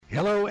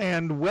Hello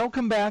and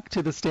welcome back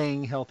to the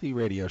Staying Healthy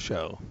Radio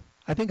Show.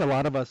 I think a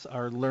lot of us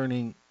are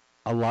learning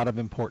a lot of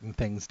important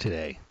things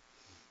today.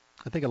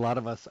 I think a lot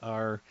of us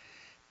are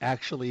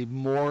actually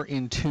more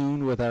in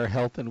tune with our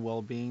health and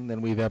well-being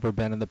than we've ever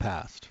been in the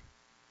past.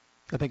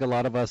 I think a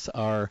lot of us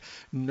are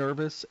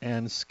nervous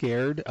and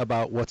scared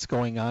about what's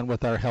going on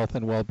with our health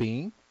and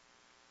well-being.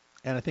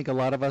 And I think a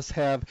lot of us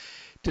have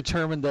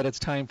determined that it's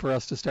time for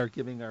us to start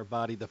giving our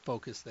body the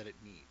focus that it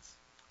needs.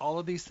 All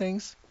of these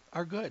things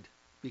are good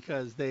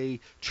because they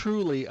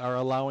truly are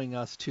allowing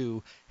us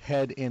to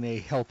head in a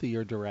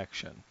healthier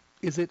direction.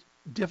 Is it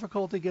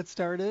difficult to get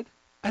started?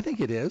 I think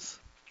it is.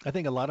 I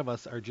think a lot of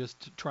us are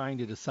just trying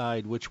to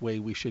decide which way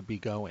we should be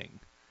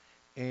going.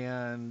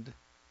 And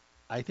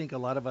I think a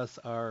lot of us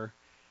are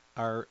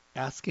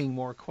asking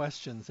more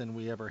questions than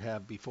we ever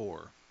have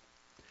before.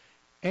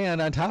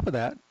 And on top of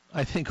that,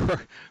 I think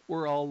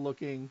we're all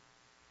looking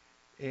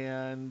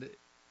and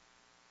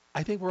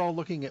I think we're all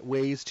looking at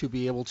ways to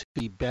be able to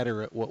be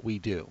better at what we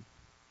do.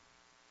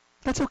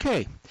 That's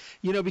okay.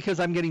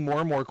 Because I'm getting more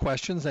and more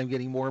questions. I'm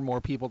getting more and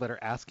more people that are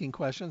asking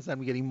questions.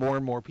 I'm getting more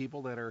and more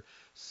people that are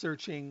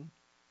searching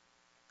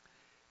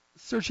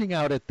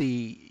out at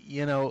the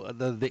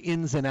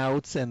ins and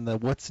outs and the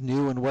what's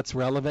new and what's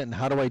relevant and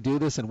how do I do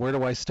this and where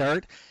do I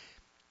start?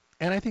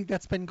 And I think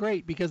that's been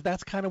great because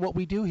that's kind of what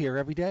we do here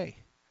every day.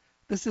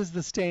 This is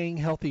the Staying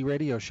Healthy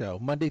Radio Show,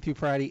 Monday through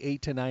Friday,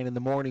 8 to 9 in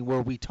the morning,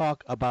 where we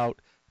talk about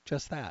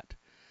just that.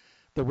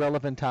 The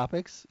relevant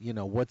topics,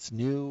 what's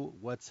new,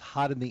 what's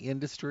hot in the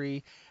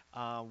industry,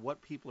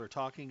 what people are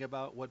talking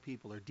about, what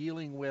people are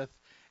dealing with.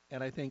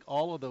 And I think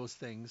all of those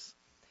things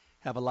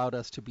have allowed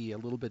us to be a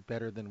little bit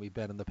better than we've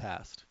been in the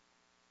past.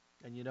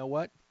 And you know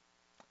what?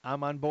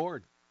 I'm on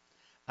board.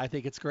 I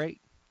think it's great.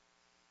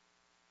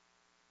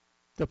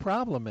 The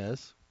problem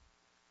is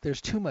there's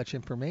too much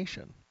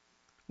information,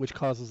 which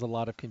causes a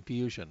lot of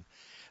confusion.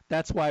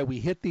 That's why we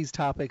hit these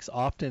topics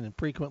often and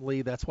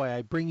frequently. That's why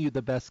I bring you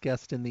the best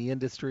guest in the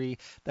industry.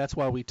 That's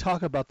why we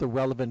talk about the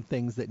relevant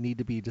things that need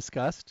to be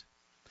discussed.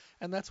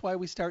 And that's why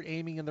we start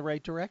aiming in the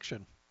right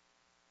direction.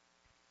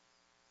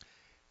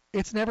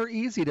 It's never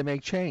easy to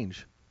make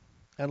change.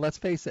 And let's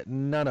face it,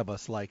 none of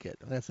us like it.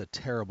 That's a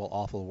terrible,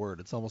 awful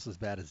word. It's almost as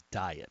bad as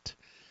diet.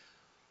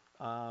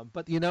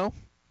 But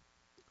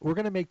we're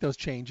going to make those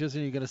changes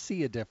and you're going to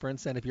see a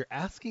difference. And if you're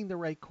asking the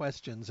right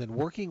questions and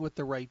working with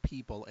the right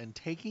people and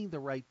taking the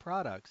right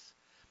products,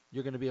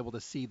 you're going to be able to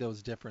see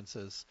those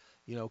differences,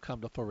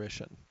 come to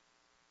fruition.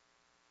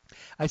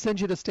 I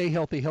send you to Stay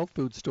Healthy Health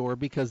Food Store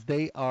because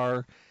they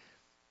are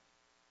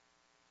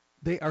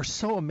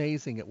so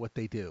amazing at what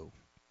they do.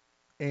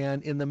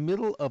 And in the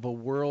middle of a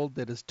world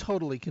that is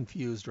totally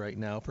confused right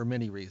now for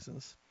many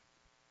reasons,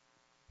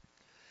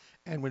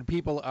 and when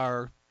people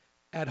are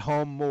at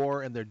home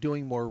more and they're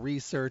doing more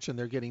research and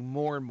they're getting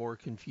more and more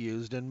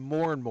confused and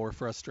more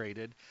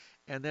frustrated,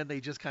 and then they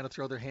just kind of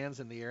throw their hands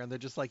in the air and they're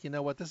just like, you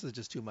know what, this is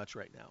just too much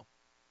right now.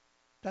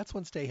 That's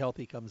when Stay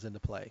Healthy comes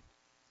into play.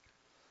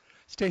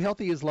 Stay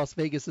Healthy is Las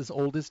Vegas's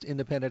oldest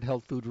independent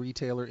health food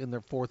retailer in their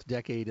 4th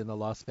decade in the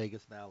Las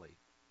Vegas Valley.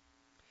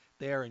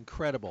 They are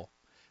incredible.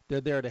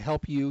 They're there to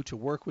help you, to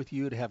work with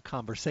you, to have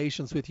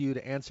conversations with you,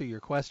 to answer your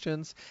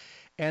questions.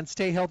 And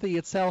Stay Healthy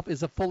itself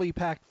is a fully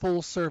packed,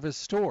 full-service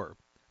store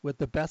with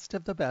the best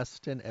of the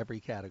best in every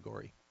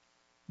category,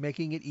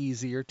 making it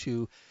easier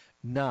to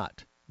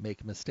not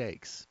make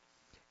mistakes,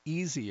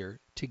 easier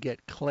to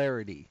get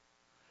clarity,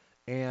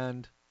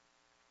 and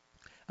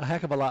a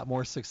heck of a lot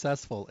more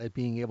successful at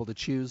being able to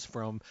choose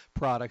from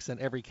products in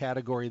every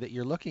category that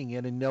you're looking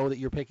in and know that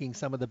you're picking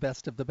some of the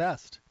best of the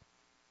best.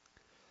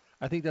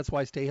 I think that's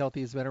why Stay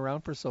Healthy has been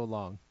around for so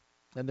long,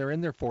 and they're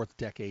in their 4th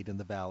decade in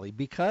the Valley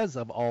because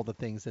of all the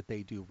things that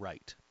they do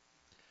right.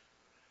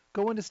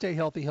 Go into Stay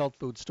Healthy Health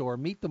Food Store,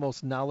 meet the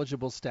most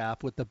knowledgeable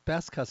staff with the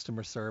best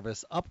customer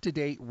service,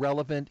 up-to-date,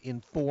 relevant,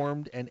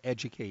 informed, and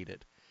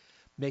educated,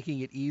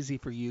 making it easy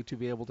for you to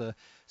be able to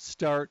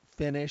start,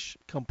 finish,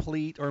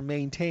 complete, or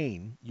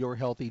maintain your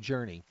healthy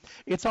journey.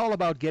 It's all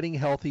about getting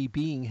healthy,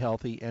 being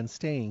healthy, and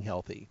staying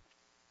healthy,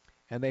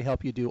 and they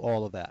help you do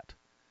all of that.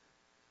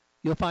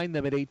 You'll find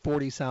them at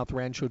 840 South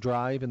Rancho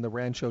Drive in the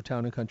Rancho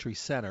Town and Country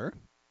Center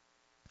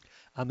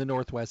on the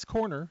northwest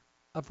corner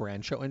of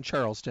Rancho and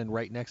Charleston,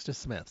 right next to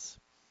Smith's.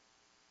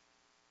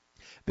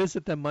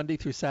 Visit them Monday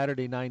through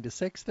Saturday, 9 to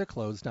 6. They're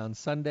closed on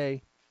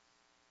Sunday.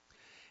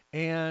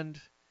 And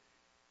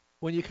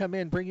when you come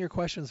in, bring your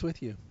questions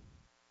with you.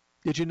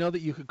 Did you know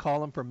that you could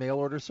call them for mail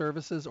order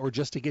services or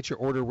just to get your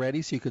order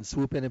ready so you can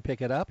swoop in and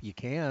pick it up? You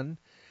can.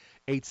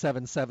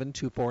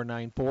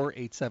 877-2494,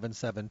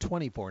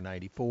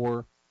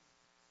 877-2494.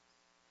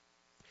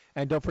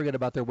 And don't forget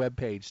about their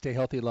webpage,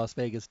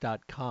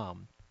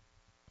 stayhealthylasvegas.com.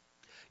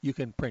 You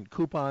can print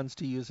coupons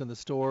to use in the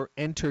store,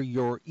 enter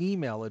your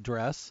email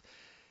address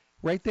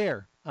right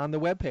there on the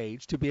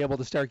webpage to be able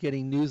to start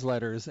getting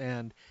newsletters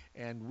and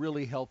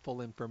really helpful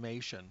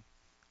information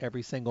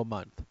every single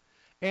month.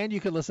 And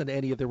you can listen to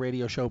any of the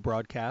radio show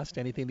broadcast,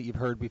 anything that you've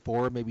heard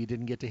before. Maybe you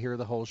didn't get to hear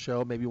the whole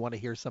show. Maybe you want to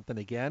hear something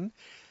again.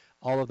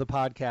 All of the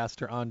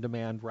podcasts are on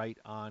demand right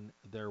on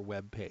their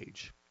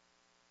webpage.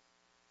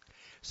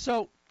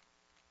 So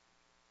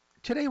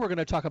today we're going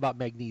to talk about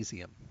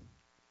magnesium.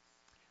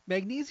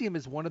 Magnesium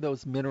is one of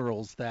those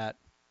minerals that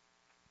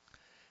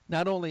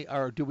not only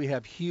do we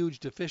have huge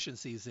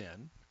deficiencies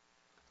in,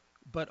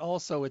 but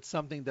also it's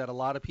something that a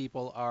lot of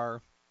people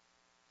are,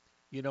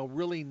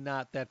 really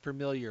not that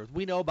familiar with.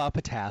 We know about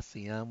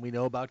potassium, we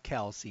know about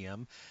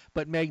calcium,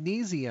 but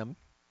magnesium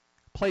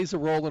plays a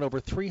role in over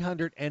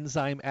 300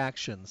 enzyme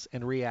actions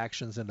and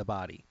reactions in the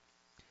body.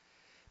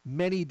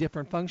 Many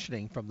different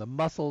functioning, from the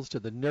muscles to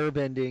the nerve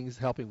endings,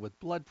 helping with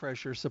blood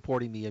pressure,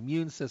 supporting the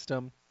immune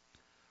system.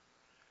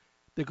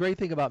 The great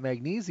thing about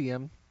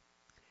magnesium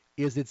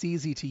is it's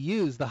easy to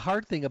use. The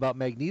hard thing about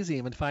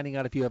magnesium and finding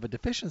out if you have a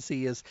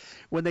deficiency is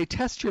when they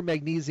test your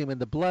magnesium in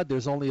the blood,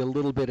 there's only a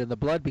little bit in the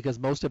blood because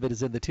most of it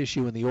is in the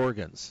tissue and the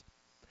organs.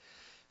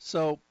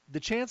 So the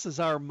chances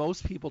are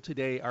most people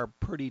today are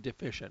pretty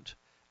deficient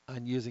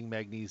on using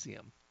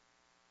magnesium.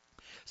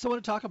 So I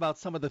want to talk about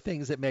some of the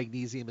things that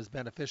magnesium is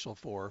beneficial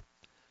for.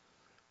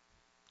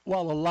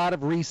 While a lot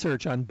of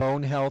research on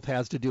bone health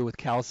has to do with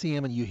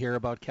calcium, and you hear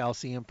about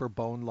calcium for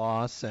bone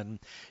loss and,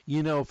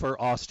 for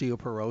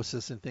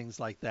osteoporosis and things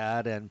like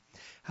that, and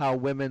how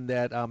women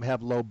that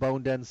have low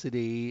bone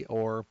density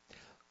or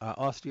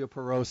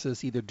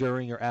osteoporosis either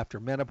during or after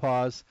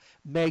menopause,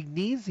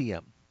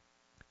 magnesium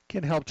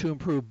can help to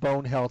improve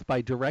bone health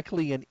by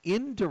directly and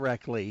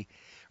indirectly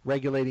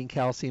regulating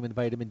calcium and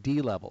vitamin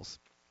D levels.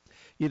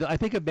 I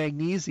think of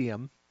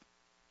magnesium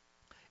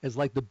as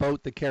like the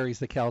boat that carries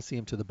the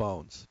calcium to the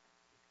bones.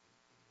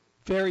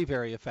 Very,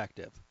 very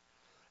effective.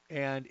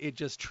 And it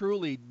just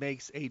truly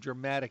makes a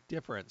dramatic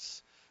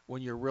difference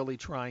when you're really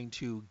trying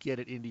to get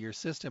it into your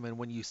system and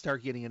when you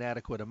start getting an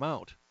adequate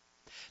amount.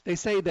 They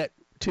say that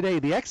today,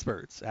 the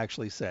experts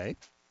actually say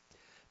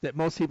that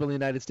most people in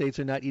the United States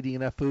are not eating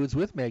enough foods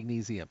with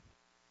magnesium.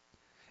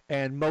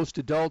 And most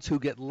adults who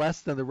get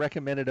less than the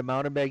recommended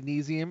amount of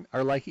magnesium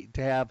are likely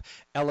to have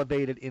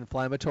elevated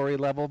inflammatory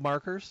level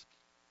markers.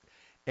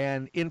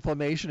 And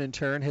inflammation, in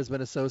turn, has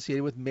been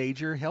associated with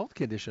major health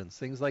conditions,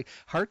 things like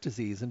heart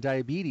disease and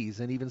diabetes,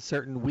 and even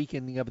certain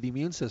weakening of the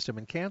immune system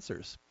and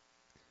cancers.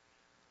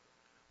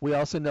 We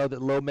also know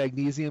that low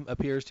magnesium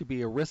appears to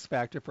be a risk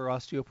factor for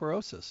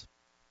osteoporosis,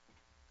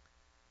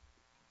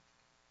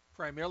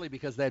 primarily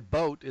because that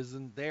boat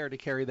isn't there to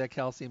carry that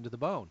calcium to the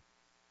bone.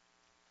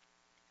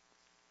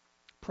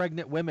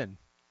 Pregnant women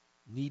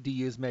need to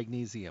use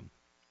magnesium.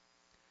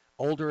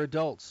 Older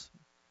adults,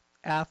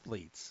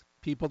 athletes,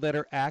 people that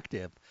are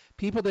active,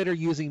 people that are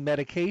using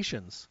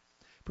medications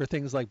for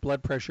things like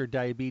blood pressure,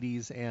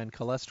 diabetes, and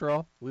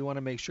cholesterol, we want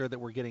to make sure that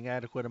we're getting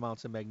adequate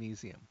amounts of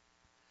magnesium.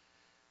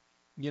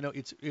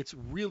 It's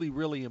really,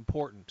 really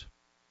important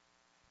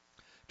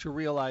to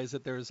realize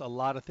that there's a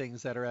lot of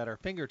things that are at our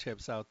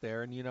fingertips out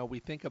there. And, we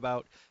think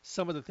about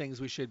some of the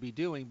things we should be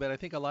doing, but I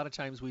think a lot of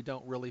times we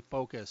don't really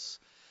focus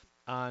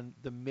on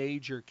the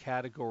major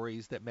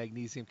categories that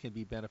magnesium can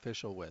be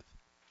beneficial with.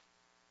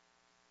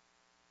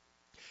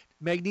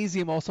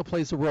 Magnesium also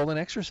plays a role in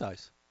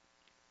exercise.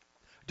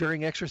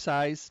 During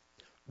exercise,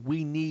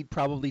 we need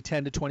probably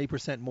 10 to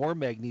 20% more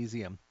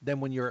magnesium than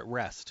when you're at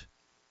rest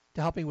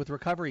to helping with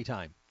recovery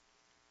time.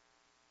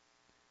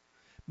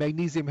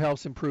 Magnesium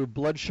helps improve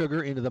blood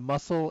sugar into the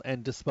muscle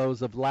and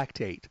dispose of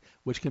lactate,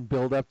 which can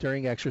build up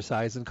during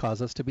exercise and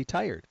cause us to be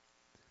tired.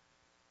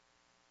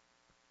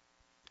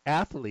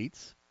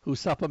 Athletes who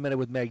supplemented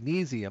with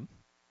magnesium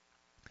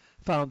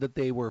found that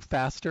they were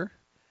faster,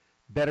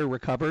 better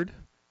recovered,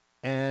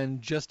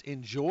 and just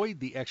enjoyed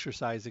the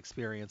exercise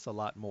experience a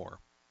lot more.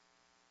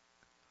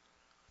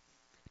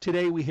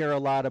 Today we hear a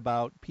lot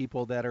about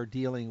people that are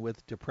dealing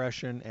with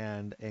depression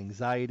and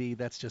anxiety.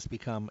 That's just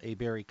become a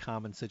very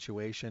common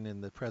situation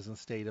in the present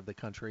state of the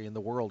country and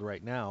the world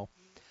right now.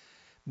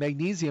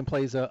 Magnesium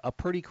plays a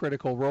pretty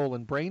critical role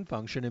in brain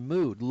function and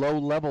mood. Low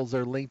levels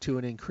are linked to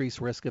an increased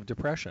risk of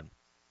depression.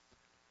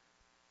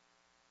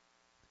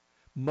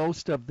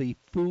 Most of the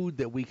food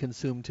that we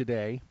consume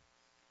today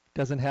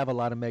doesn't have a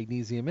lot of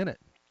magnesium in it.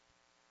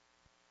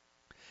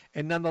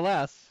 And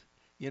nonetheless,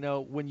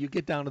 when you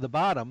get down to the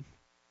bottom,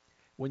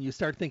 when you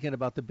start thinking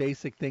about the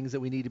basic things that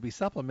we need to be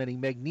supplementing,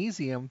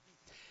 magnesium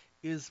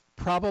is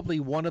probably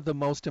one of the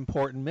most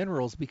important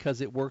minerals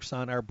because it works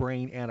on our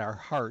brain and our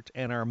heart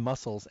and our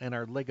muscles and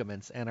our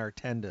ligaments and our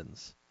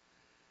tendons.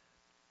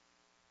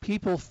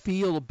 People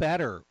feel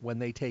better when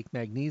they take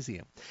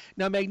magnesium.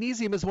 Now,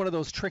 magnesium is one of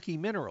those tricky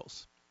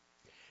minerals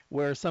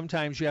where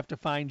sometimes you have to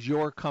find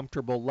your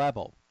comfortable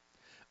level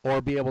or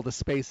be able to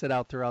space it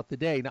out throughout the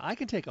day. Now, I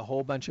can take a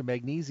whole bunch of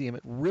magnesium.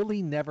 It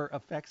really never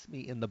affects me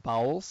in the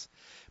bowels,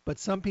 but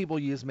some people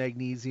use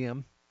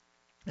magnesium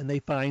and they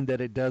find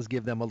that it does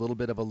give them a little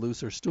bit of a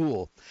looser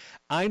stool.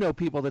 I know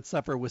people that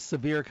suffer with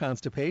severe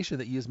constipation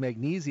that use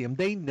magnesium.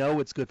 They know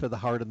it's good for the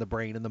heart and the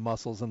brain and the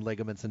muscles and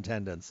ligaments and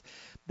tendons.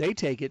 They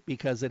take it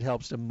because it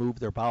helps to move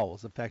their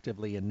bowels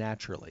effectively and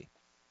naturally.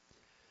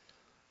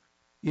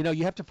 You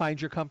have to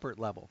find your comfort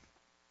level.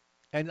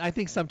 And I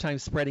think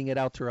sometimes spreading it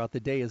out throughout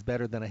the day is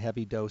better than a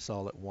heavy dose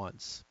all at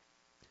once.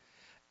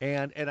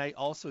 And I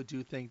also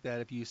do think that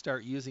if you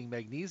start using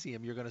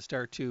magnesium, you're going to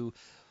start to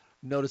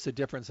notice a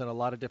difference in a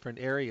lot of different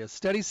areas.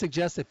 Studies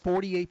suggest that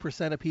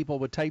 48% of people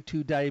with type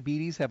 2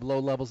 diabetes have low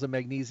levels of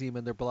magnesium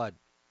in their blood.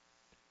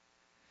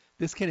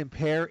 This can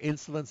impair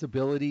insulin's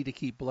ability to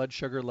keep blood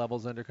sugar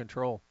levels under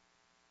control.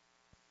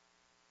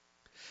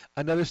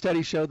 Another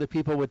study showed that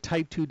people with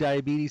type 2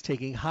 diabetes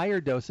taking higher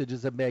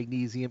dosages of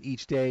magnesium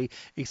each day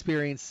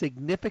experienced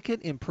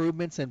significant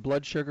improvements in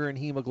blood sugar and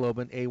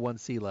hemoglobin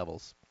A1C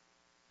levels.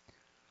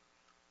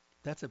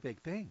 That's a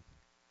big thing.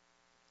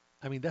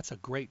 I mean, that's a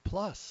great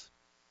plus.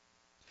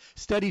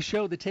 Studies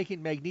show that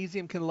taking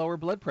magnesium can lower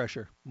blood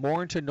pressure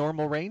more into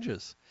normal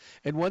ranges.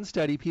 In one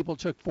study, people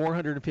took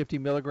 450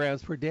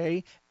 milligrams per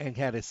day and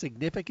had a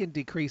significant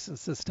decrease in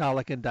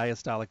systolic and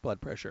diastolic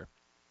blood pressure.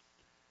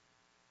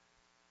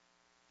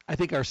 I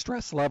think our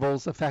stress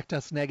levels affect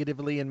us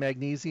negatively in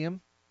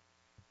magnesium.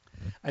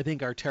 I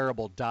think our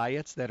terrible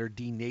diets that are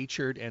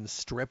denatured and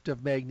stripped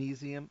of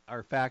magnesium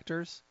are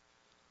factors.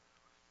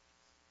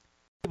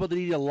 People that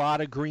eat a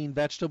lot of green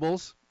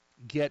vegetables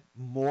get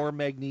more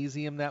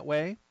magnesium that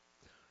way.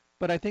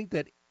 But I think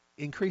that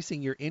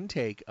increasing your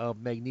intake of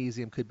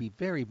magnesium could be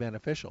very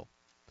beneficial.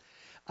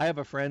 I have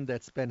a friend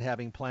that's been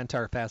having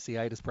plantar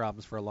fasciitis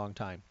problems for a long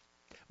time.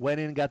 Went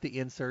in and got the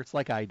inserts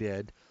like I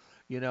did.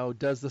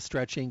 Does the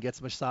stretching,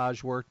 gets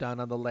massage work done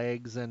on the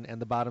legs and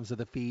the bottoms of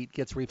the feet,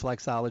 gets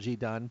reflexology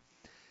done,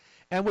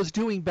 and was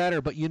doing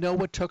better. But you know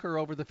what took her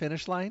over the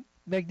finish line?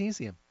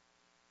 Magnesium.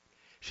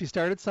 She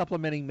started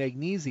supplementing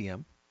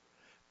magnesium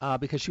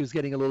because she was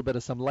getting a little bit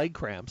of some leg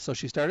cramps. So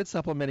she started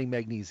supplementing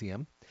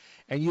magnesium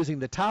and using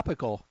the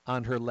topical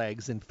on her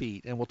legs and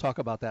feet, and we'll talk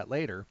about that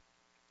later.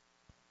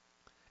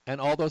 And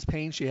all those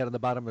pains she had on the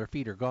bottom of her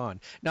feet are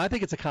gone. Now, I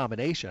think it's a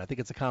combination. I think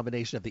it's a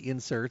combination of the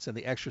inserts and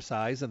the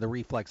exercise and the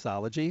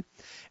reflexology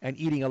and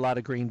eating a lot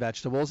of green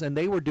vegetables, and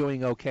they were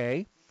doing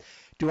okay.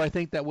 Do I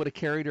think that would have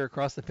carried her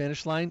across the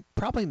finish line?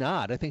 Probably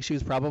not. I think she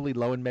was probably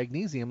low in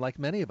magnesium like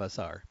many of us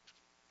are.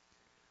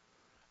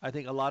 I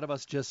think a lot of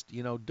us just,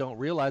 don't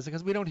realize it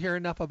because we don't hear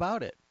enough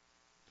about it.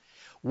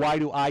 Why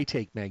do I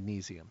take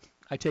magnesium?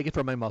 I take it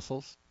for my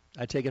muscles.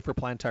 I take it for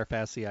plantar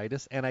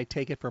fasciitis, and I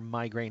take it for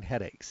migraine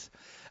headaches.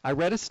 I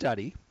read a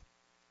study,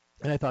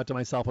 and I thought to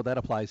myself, well, that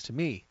applies to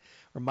me.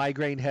 For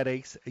migraine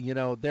headaches,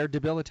 they're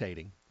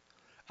debilitating.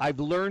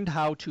 I've learned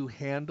how to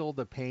handle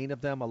the pain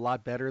of them a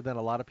lot better than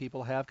a lot of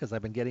people have because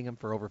I've been getting them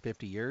for over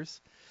 50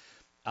 years.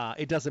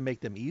 It doesn't make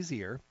them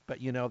easier, but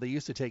they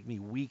used to take me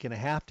a week and a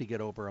half to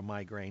get over a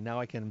migraine. Now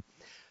I can,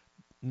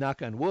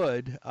 knock on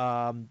wood,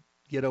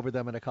 get over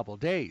them in a couple of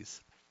days.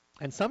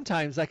 And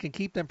sometimes I can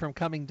keep them from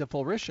coming to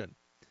fruition.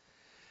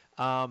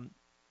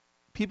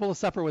 People who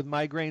suffer with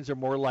migraines are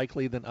more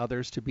likely than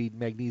others to be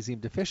magnesium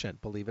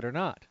deficient, believe it or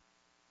not.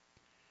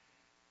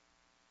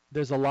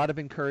 There's a lot of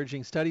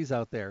encouraging studies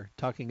out there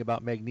talking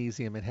about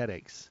magnesium and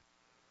headaches.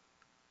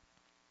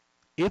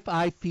 If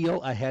I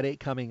feel a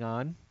headache coming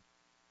on,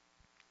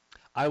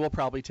 I will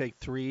probably take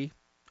 3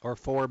 or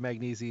 4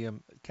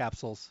 magnesium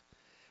capsules.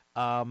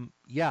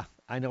 Yeah,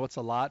 I know it's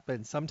a lot,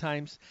 but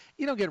sometimes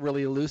you don't get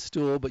really a loose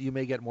stool, but you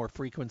may get more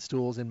frequent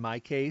stools in my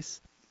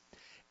case.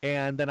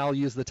 And then I'll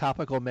use the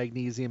topical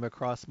magnesium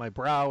across my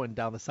brow and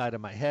down the side of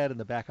my head and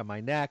the back of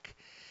my neck.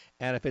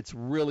 And if it's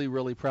really,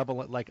 really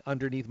prevalent, like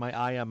underneath my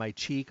eye on my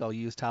cheek, I'll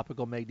use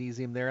topical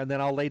magnesium there. And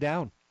then I'll lay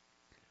down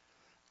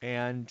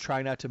and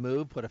try not to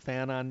move, put a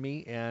fan on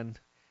me, and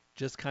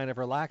just kind of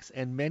relax.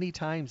 And many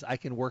times I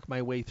can work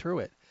my way through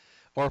it.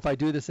 Or if I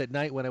do this at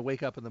night when I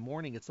wake up in the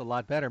morning, it's a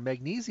lot better.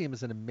 Magnesium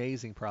is an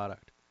amazing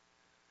product.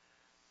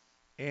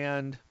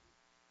 And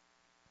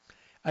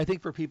I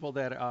think for people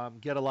that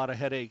get a lot of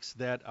headaches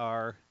that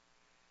are,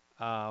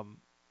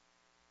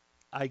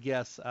 I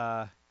guess,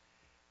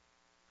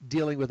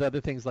 dealing with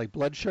other things like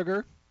blood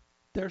sugar,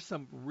 there's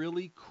some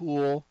really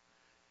cool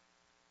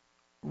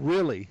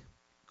research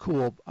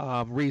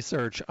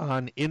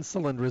on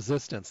insulin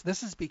resistance.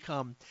 This has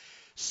become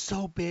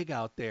so big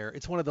out there.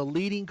 It's one of the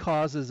leading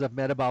causes of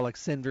metabolic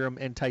syndrome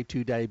and type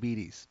 2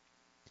 diabetes.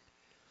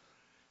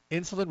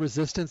 Insulin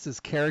resistance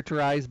is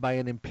characterized by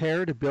an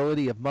impaired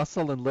ability of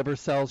muscle and liver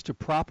cells to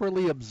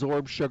properly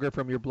absorb sugar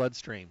from your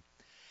bloodstream.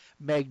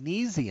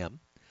 Magnesium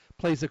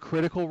plays a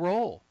critical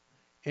role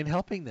in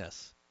helping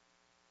this.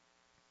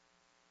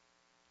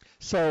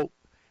 So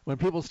when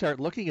people start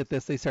looking at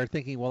this, they start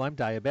thinking, well, I'm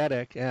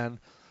diabetic and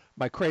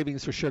my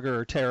cravings for sugar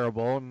are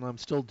terrible and I'm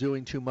still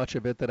doing too much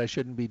of it that I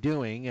shouldn't be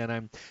doing, and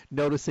I'm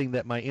noticing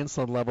that my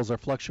insulin levels are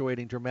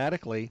fluctuating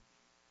dramatically.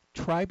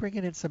 Try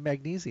bringing in some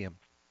magnesium.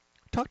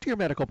 Talk to your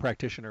medical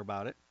practitioner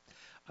about it.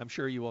 I'm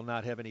sure you will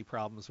not have any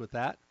problems with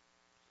that.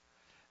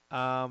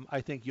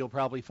 I think you'll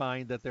probably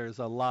find that there's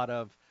a lot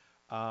of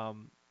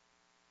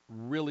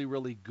really,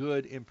 really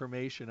good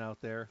information out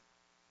there.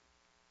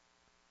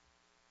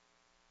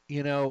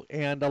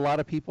 And a lot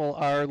of people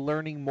are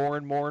learning more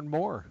and more and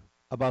more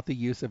about the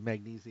use of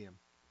magnesium.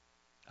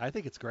 I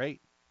think it's great.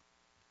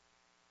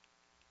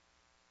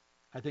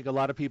 I think a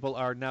lot of people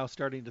are now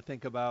starting to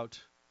think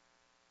about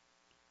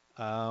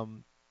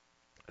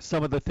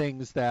some of the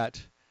things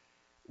that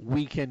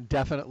we can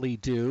definitely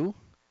do,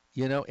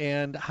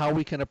 and how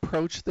we can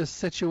approach this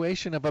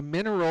situation of a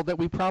mineral that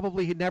we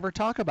probably never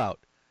talk about.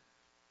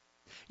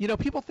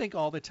 People think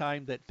all the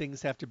time that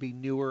things have to be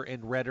newer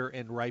and redder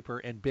and riper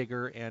and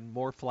bigger and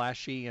more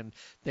flashy and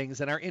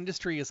things. And our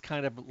industry has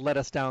kind of led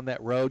us down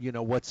that road.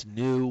 What's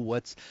new,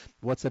 what's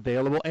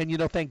available.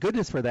 And thank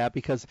goodness for that,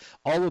 because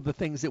all of the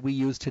things that we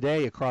use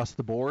today across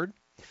the board,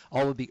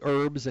 all of the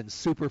herbs and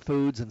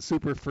superfoods and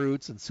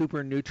superfruits and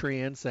super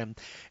nutrients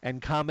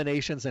and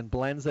combinations and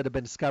blends that have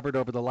been discovered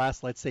over the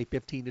last, let's say,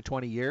 15 to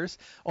 20 years.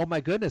 Oh my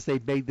goodness,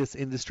 they've made this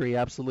industry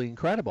absolutely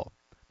incredible.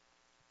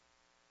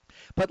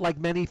 But like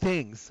many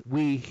things,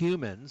 we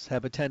humans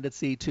have a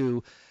tendency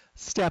to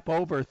step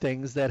over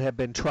things that have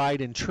been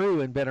tried and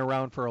true and been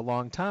around for a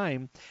long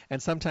time,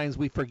 and sometimes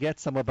we forget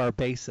some of our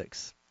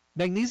basics.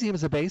 Magnesium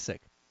is a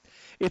basic.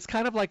 It's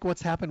kind of like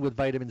what's happened with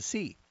vitamin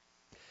C.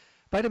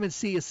 Vitamin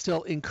C is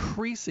still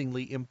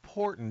increasingly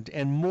important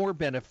and more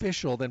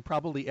beneficial than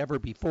probably ever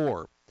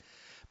before.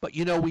 But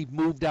we've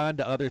moved on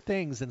to other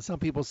things, and some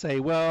people say,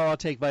 well, I'll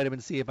take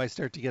vitamin C if I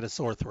start to get a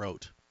sore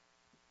throat.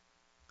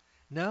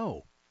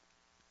 No.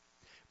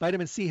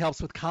 Vitamin C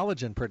helps with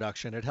collagen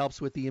production. It helps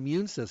with the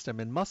immune system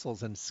and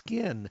muscles and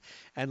skin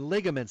and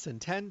ligaments and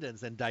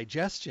tendons and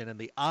digestion and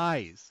the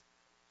eyes,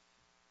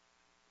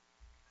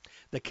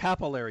 the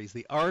capillaries,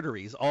 the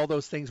arteries, all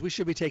those things. We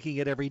should be taking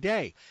it every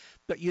day.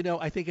 But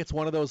I think it's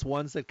one of those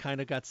ones that kind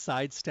of got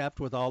sidestepped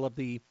with all of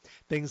the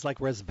things like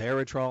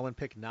resveratrol and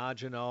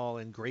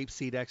pycnogenol and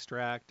grapeseed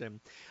extract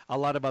and a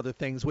lot of other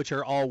things, which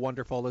are all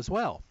wonderful as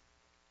well.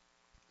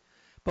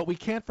 But we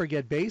can't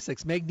forget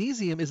basics.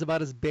 Magnesium is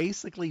about as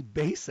basically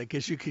basic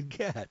as you can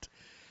get,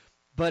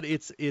 but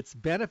its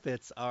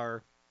benefits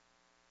are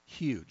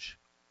huge.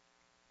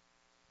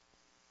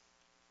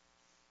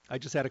 I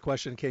just had a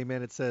question came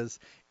in. It says,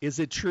 is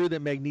it true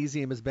that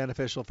magnesium is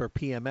beneficial for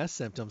PMS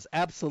symptoms?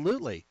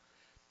 Absolutely.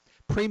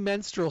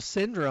 Premenstrual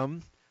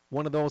syndrome,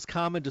 one of those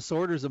common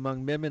disorders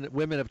among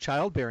women of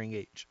childbearing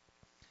age,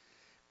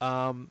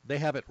 they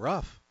have it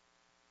rough.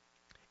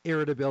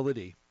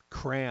 Irritability,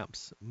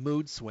 cramps,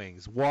 mood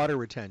swings, water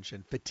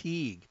retention,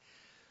 fatigue.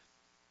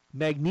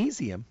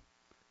 Magnesium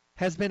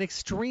has been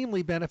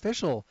extremely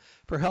beneficial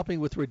for helping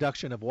with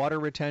reduction of water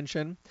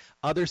retention,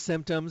 other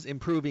symptoms,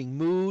 improving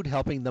mood,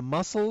 helping the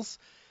muscles.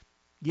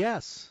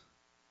 Yes,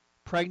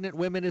 pregnant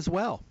women as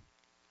well.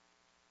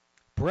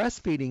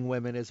 Breastfeeding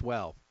women as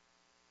well.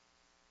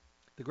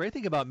 The great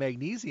thing about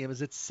magnesium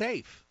is it's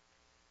safe.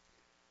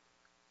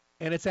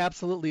 And it's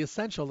absolutely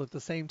essential at the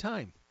same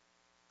time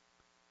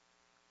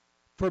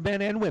for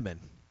men and women.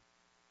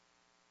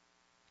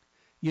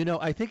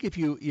 I think if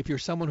you're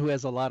someone who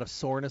has a lot of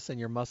soreness in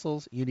your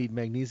muscles, you need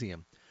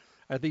magnesium.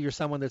 I think you're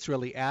someone that's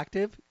really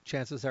active,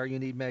 chances are you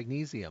need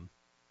magnesium.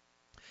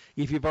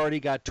 If you've already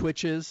got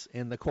twitches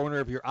in the corner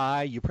of your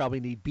eye, you probably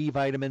need B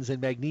vitamins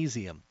and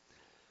magnesium.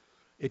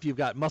 If you've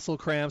got muscle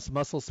cramps,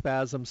 muscle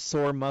spasms,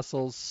 sore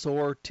muscles,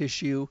 sore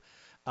tissue,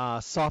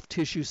 soft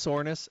tissue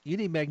soreness, you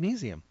need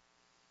magnesium.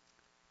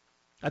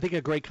 I think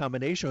a great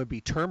combination would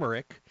be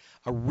turmeric,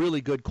 a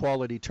really good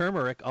quality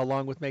turmeric,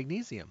 along with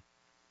magnesium.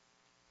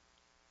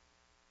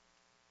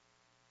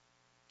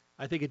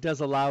 I think it does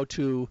allow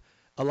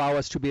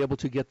us to be able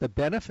to get the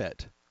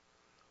benefit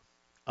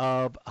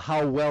of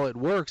how well it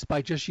works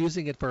by just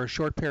using it for a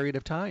short period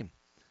of time.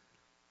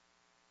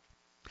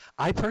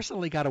 I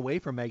personally got away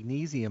from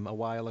magnesium a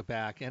while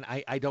back, and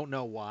I don't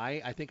know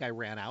why. I think I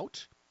ran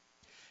out.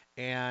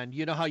 And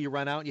you know how you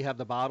run out and you have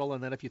the bottle,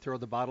 and then if you throw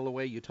the bottle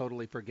away, you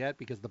totally forget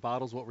because the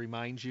bottle's what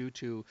reminds you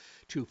to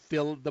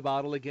fill the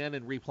bottle again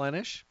and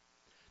replenish.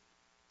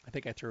 I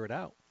think I threw it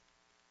out.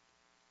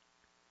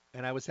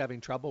 And I was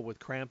having trouble with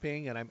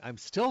cramping, and I'm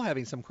still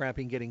having some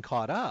cramping getting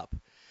caught up,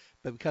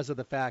 but because of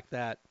the fact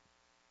that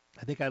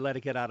I think I let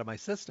it get out of my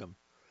system.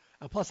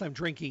 And plus, I'm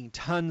drinking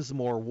tons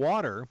more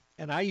water,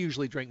 and I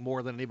usually drink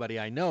more than anybody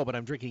I know, but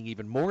I'm drinking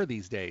even more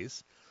these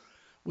days,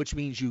 which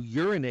means you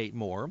urinate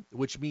more,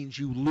 which means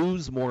you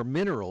lose more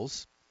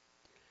minerals.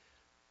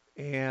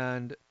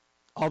 And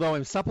although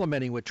I'm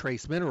supplementing with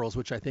trace minerals,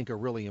 which I think are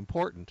really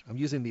important, I'm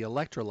using the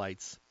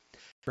electrolytes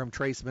from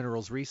Trace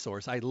Minerals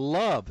Resource. I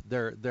love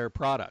their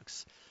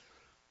products.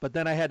 But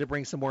then I had to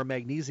bring some more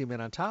magnesium in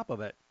on top of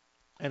it,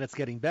 and it's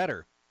getting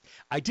better.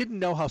 I didn't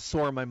know how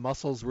sore my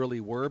muscles really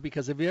were,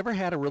 because have you ever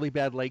had a really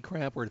bad leg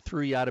cramp where it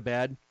threw you out of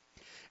bed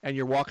and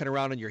you're walking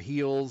around on your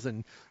heels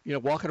and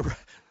walking around?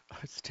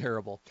 It's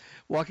terrible.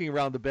 Walking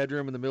around the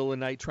bedroom in the middle of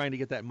the night trying to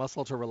get that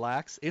muscle to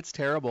relax. It's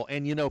terrible.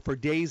 And for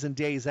days and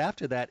days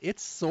after that,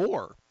 it's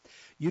sore.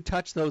 You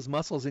touch those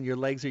muscles in your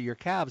legs or your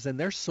calves and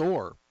they're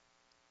sore.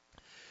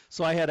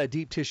 So I had a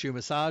deep tissue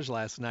massage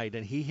last night,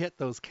 and he hit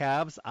those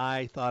calves.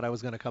 I thought I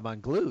was going to come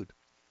unglued,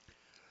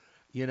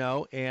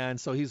 and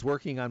so he's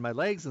working on my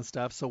legs and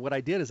stuff. So what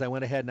I did is I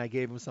went ahead and I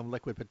gave him some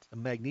liquid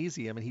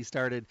magnesium, and he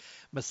started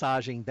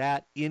massaging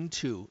that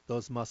into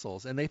those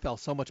muscles, and they felt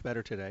so much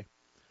better today.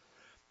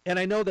 And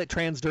I know that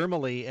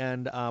transdermally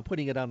and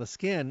putting it on the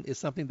skin is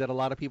something that a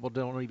lot of people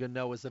don't even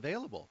know is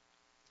available.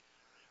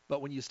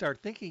 But when you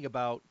start thinking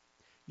about,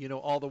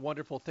 all the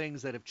wonderful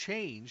things that have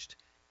changed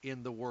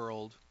in the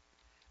world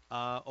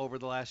over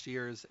the last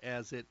years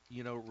as it,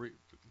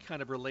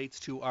 kind of relates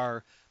to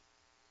our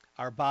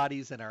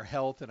bodies and our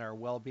health and our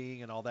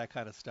well-being and all that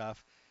kind of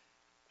stuff.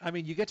 I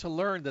mean, you get to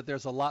learn that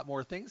there's a lot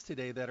more things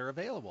today that are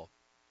available,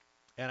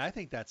 and I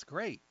think that's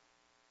great.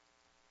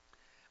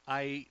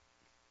 I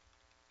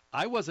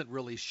I wasn't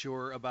really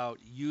sure about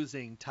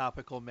using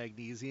topical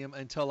magnesium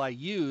until I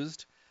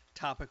used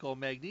topical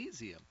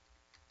magnesium.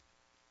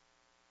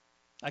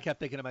 I kept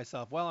thinking to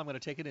myself, well, I'm going to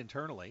take it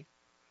internally,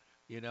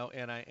 and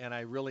I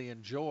really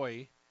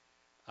enjoy,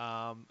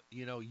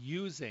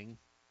 using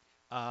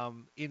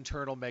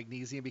internal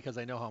magnesium because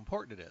I know how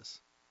important it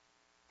is.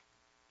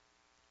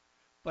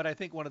 But I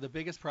think one of the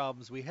biggest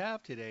problems we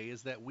have today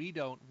is that we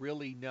don't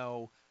really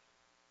know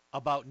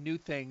about new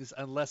things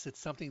unless it's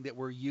something that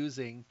we're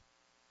using,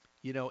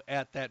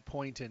 at that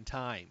point in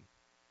time.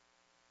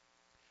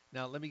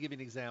 Now, let me give you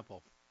an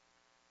example.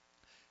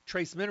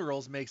 Trace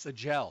Minerals makes a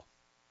gel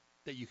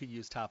that you can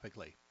use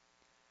topically.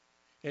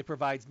 It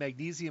provides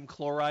magnesium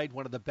chloride,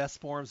 one of the best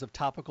forms of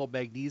topical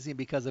magnesium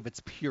because of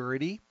its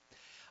purity,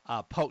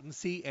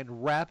 potency,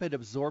 and rapid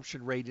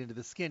absorption rate into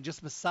the skin.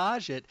 Just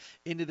massage it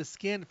into the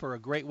skin for a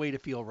great way to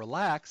feel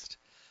relaxed,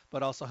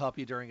 but also help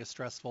you during a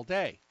stressful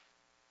day.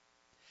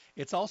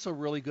 It's also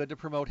really good to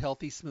promote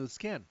healthy, smooth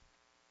skin.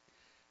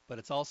 But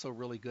it's also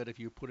really good if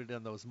you put it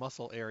in those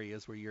muscle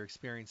areas where you're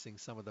experiencing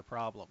some of the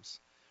problems.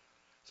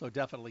 So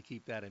definitely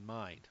keep that in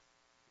mind.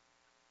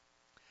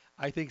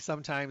 I think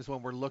sometimes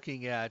when we're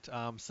looking at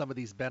some of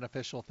these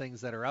beneficial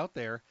things that are out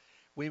there,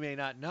 we may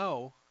not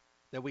know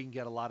that we can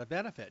get a lot of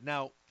benefit.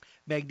 Now,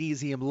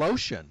 magnesium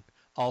lotion,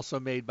 also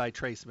made by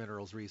Trace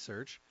Minerals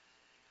Research,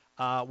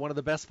 one of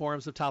the best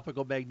forms of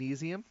topical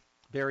magnesium,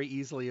 very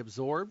easily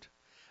absorbed,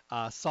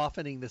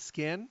 softening the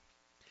skin,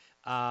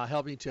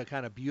 helping to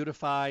kind of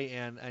beautify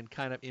and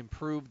kind of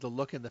improve the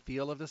look and the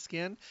feel of the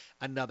skin.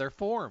 Another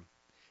form,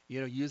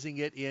 using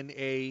it in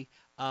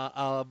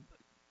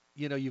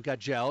you've got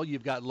gel,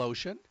 you've got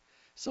lotion.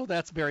 So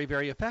that's very,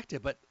 very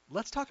effective. But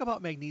let's talk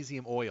about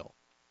magnesium oil.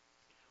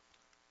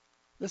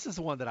 This is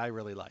the one that I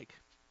really like.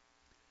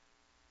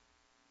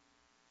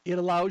 It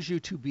allows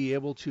you to be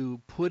able to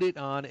put it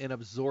on and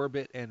absorb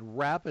it and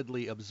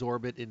rapidly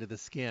absorb it into the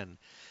skin.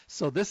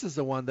 So this is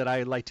the one that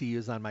I like to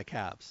use on my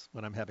calves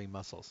when I'm having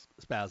muscle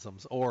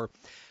spasms. Or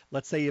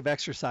let's say you've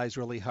exercised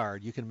really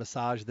hard. You can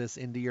massage this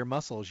into your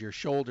muscles, your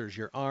shoulders,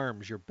 your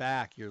arms, your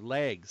back, your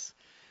legs.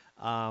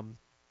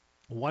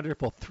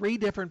 Wonderful. 3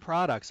 different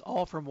products,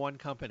 all from one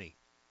company.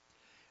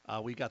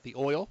 We got the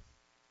oil.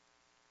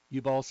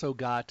 You've also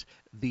got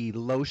the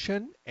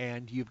lotion,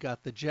 and you've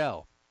got the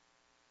gel.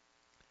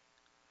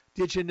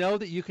 Did you know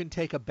that you can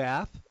take a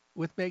bath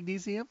with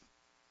magnesium?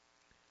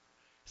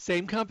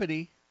 Same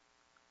company.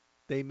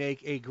 They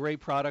make a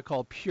great product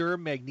called Pure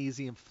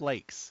Magnesium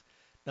Flakes.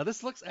 Now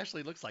this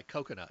actually looks like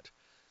coconut.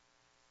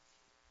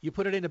 You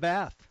put it in a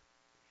bath.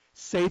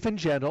 Safe and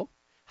gentle,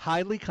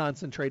 highly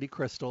concentrated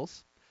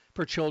crystals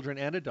for children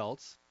and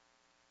adults.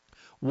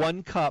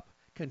 1 cup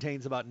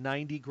contains about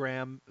 90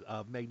 grams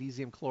of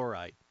magnesium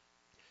chloride.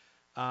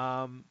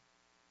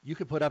 You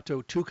could put up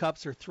to 2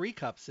 cups or 3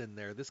 cups in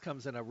there. This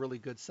comes in a really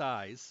good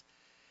size,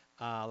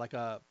 like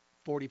a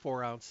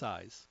 44-ounce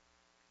size.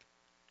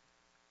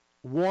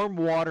 Warm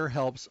water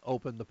helps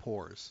open the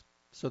pores,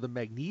 so the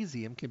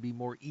magnesium can be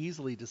more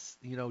easily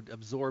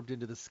absorbed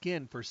into the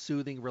skin for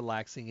soothing,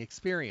 relaxing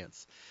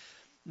experience.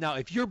 Now,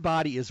 if your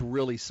body is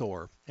really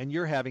sore and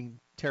you're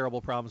having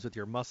terrible problems with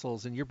your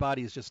muscles and your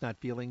body is just not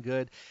feeling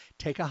good,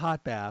 take a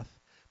hot bath,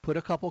 put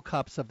a couple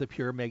cups of the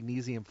Pure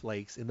Magnesium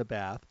Flakes in the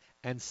bath,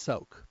 and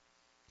soak.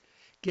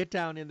 Get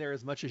down in there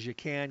as much as you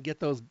can. Get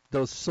those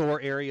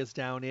sore areas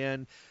down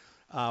in.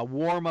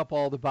 Warm up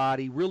all the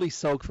body. Really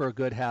soak for a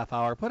good half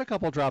hour. Put a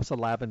couple drops of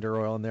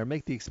lavender oil in there.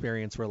 Make the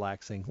experience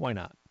relaxing. Why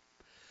not?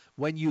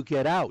 When you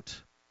get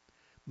out,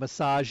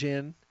 massage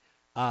in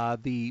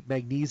the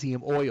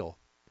magnesium oil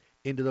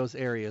into those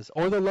areas,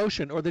 or the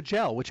lotion or the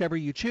gel, whichever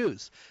you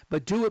choose.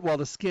 But do it while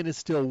the skin is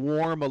still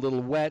warm, a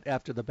little wet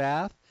after the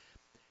bath.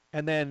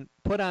 And then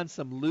put on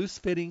some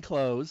loose-fitting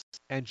clothes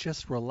and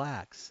just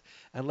relax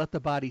and let the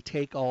body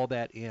take all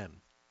that in.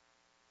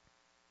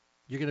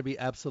 You're going to be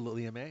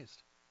absolutely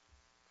amazed.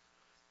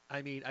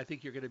 I mean, I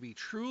think you're going to be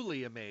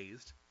truly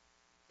amazed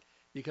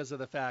because of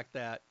the fact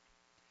that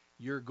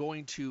you're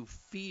going to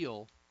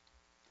feel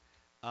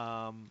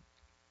not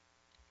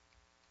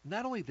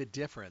only the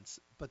difference,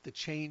 but the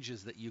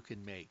changes that you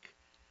can make.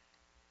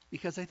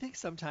 Because I think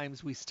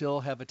sometimes we still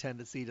have a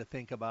tendency to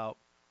think about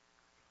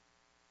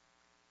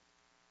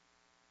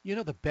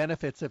the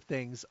benefits of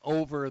things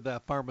over the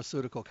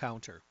pharmaceutical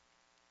counter.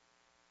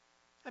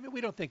 I mean,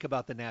 we don't think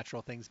about the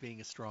natural things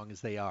being as strong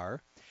as they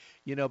are,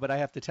 but I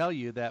have to tell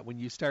you that when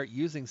you start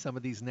using some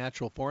of these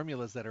natural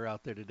formulas that are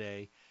out there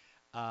today,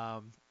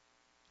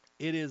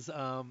 it is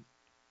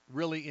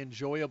really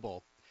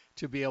enjoyable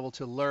to be able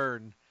to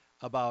learn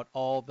about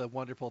all the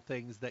wonderful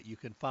things that you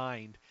can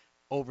find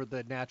over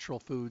the natural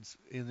foods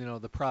in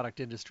the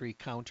product industry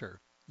counter.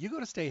 You go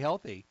to Stay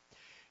Healthy,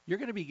 you're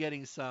going to be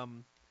getting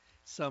some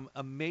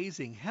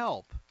amazing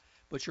help,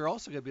 but you're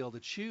also going to be able to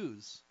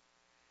choose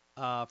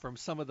from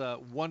some of the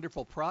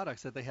wonderful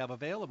products that they have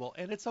available.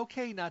 And it's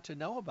okay not to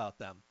know about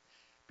them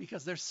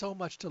because there's so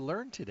much to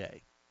learn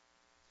today.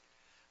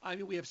 I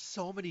mean, we have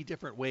so many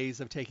different ways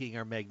of taking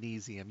our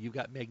magnesium. You've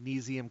got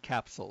magnesium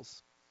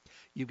capsules.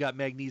 You've got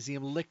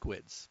magnesium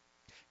liquids.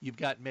 You've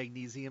got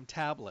magnesium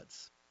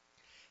tablets.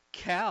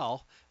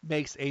 Cal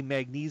makes a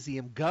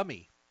magnesium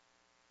gummy.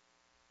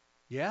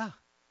 Yeah.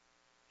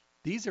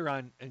 These are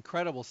on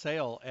incredible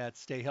sale at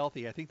Stay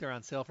Healthy. I think they're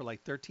on sale for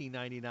like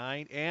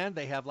 $13.99, and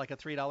they have like a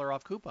 $3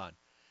 off coupon.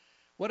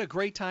 What a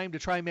great time to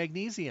try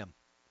magnesium.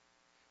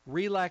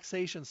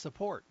 Relaxation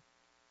support.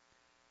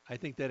 I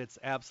think that it's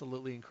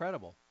absolutely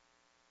incredible.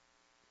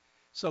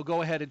 So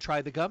go ahead and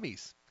try the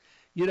gummies.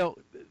 You know,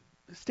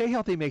 Stay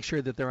Healthy makes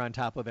sure that they're on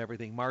top of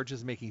everything. Marge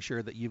is making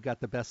sure that you've got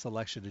the best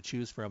selection to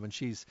choose from, and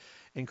she's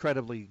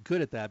incredibly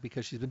good at that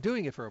because she's been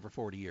doing it for over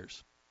 40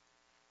 years.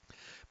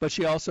 But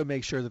she also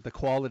makes sure that the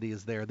quality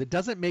is there. That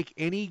doesn't make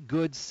any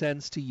good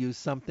sense to use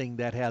something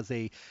that has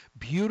a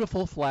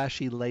beautiful,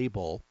 flashy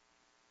label,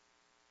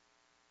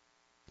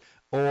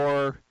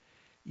 or,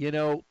 you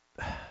know,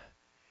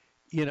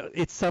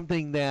 it's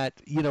something that,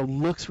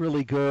 looks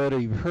really good, or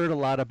you've heard a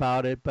lot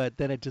about it, but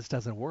then it just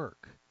doesn't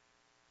work.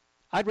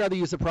 I'd rather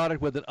use a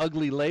product with an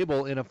ugly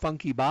label in a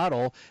funky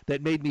bottle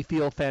that made me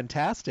feel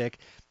fantastic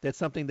than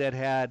something that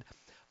had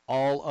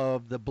all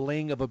of the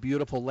bling of a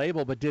beautiful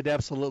label but did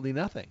absolutely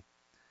nothing.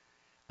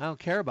 I don't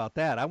care about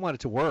that. I want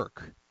it to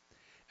work.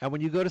 And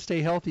when you go to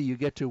Stay Healthy, you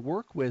get to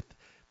work with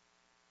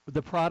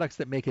the products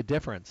that make a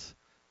difference.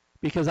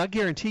 Because I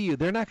guarantee you,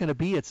 they're not going to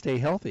be at Stay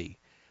Healthy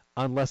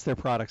unless they're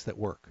products that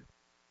work.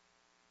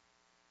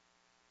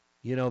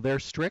 They're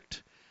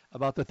strict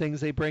about the things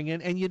they bring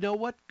in. And you know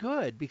what?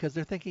 Good, because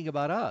they're thinking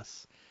about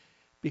us.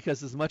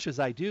 Because as much as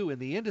I do in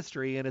the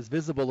industry and as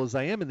visible as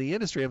I am in the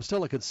industry, I'm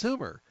still a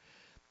consumer.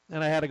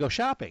 And I had to go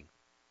shopping.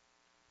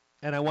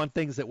 And I want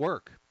things that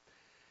work.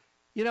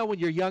 When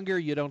you're younger,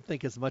 you don't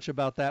think as much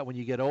about that. When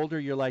you get older,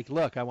 you're like,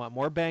 look, I want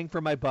more bang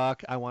for my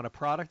buck. I want a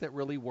product that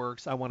really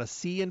works. I want to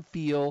see and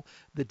feel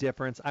the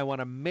difference. I want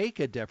to make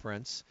a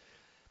difference.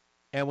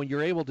 And when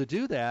you're able to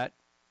do that,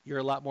 you're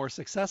a lot more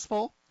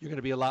successful. You're going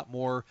to be a lot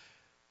more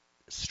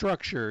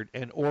structured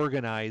and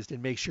organized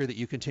and make sure that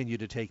you continue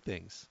to take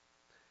things.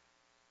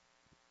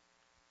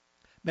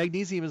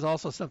 Magnesium is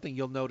also something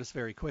you'll notice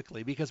very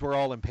quickly because we're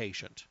all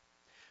impatient.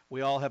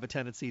 We all have a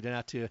tendency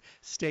not to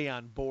stay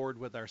on board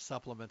with our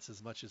supplements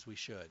as much as we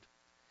should.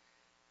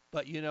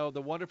 But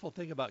the wonderful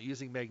thing about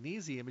using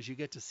magnesium is you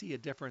get to see a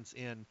difference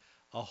in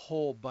a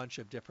whole bunch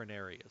of different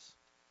areas.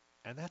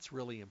 And that's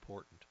really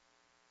important.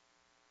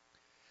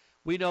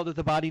 We know that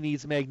the body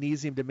needs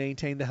magnesium to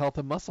maintain the health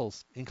of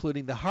muscles,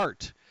 including the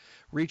heart.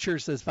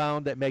 Research has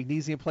found that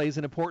magnesium plays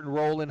an important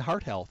role in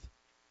heart health.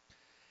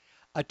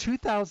 A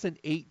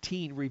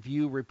 2018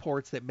 review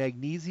reports that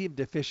magnesium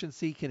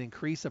deficiency can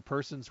increase a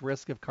person's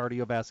risk of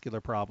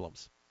cardiovascular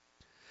problems,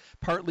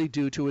 partly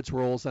due to its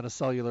roles on a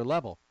cellular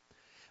level.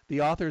 The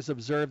authors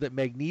observed that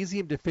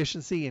magnesium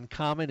deficiency is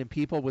common in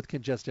people with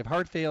congestive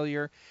heart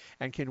failure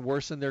and can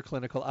worsen their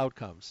clinical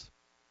outcomes.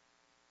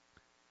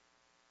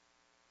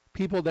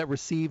 People that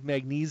receive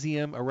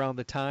magnesium around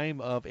the time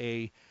of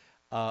a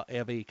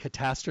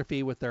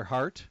catastrophe with their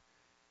heart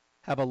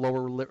have a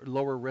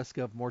lower risk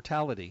of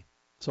mortality.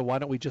 So why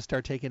don't we just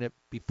start taking it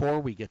before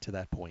we get to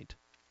that point?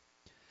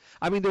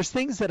 I mean, there's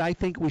things that I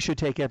think we should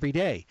take every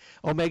day.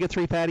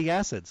 Omega-3 fatty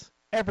acids,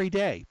 every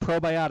day.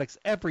 Probiotics,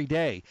 every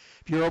day.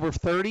 If you're over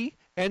 30,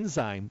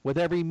 enzyme with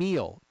every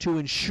meal to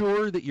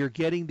ensure that you're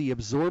getting the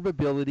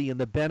absorbability and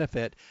the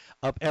benefit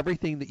of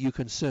everything that you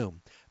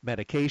consume.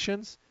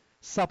 Medications,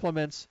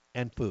 supplements,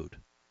 and food.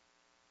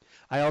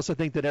 I also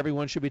think that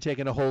everyone should be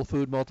taking a whole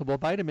food multiple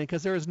vitamin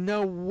because there is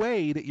no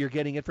way that you're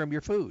getting it from your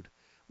food.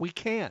 We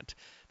can't.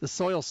 The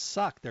soils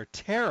suck. They're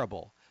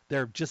terrible.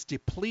 They're just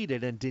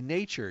depleted and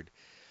denatured.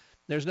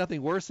 There's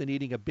nothing worse than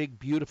eating a big,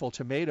 beautiful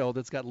tomato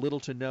that's got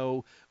little to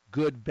no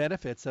good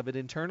benefits of it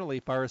internally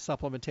as far as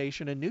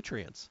supplementation and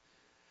nutrients.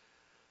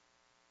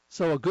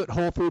 So a good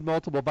whole food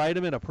multiple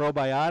vitamin, a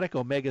probiotic,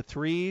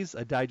 omega-3s,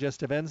 a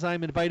digestive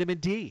enzyme, and vitamin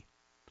D.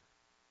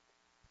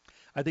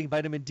 I think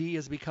vitamin D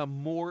has become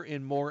more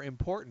and more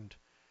important.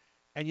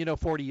 And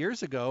 40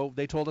 years ago,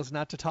 they told us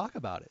not to talk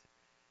about it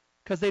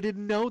because they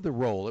didn't know the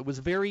role. It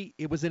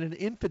was in an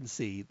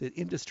infancy, the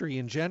industry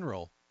in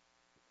general.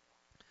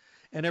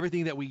 And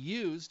everything that we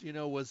used,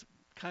 was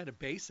kind of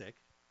basic.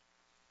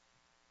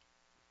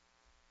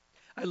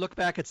 I look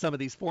back at some of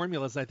these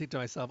formulas and I think to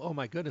myself, oh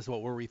my goodness,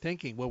 what were we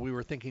thinking? Well, we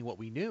were thinking what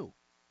we knew.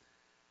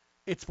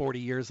 It's 40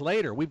 years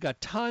later. We've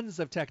got tons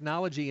of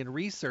technology and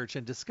research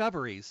and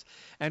discoveries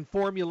and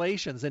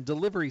formulations and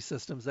delivery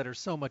systems that are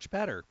so much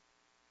better.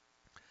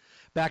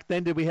 Back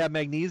then, did we have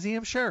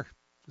magnesium? Sure.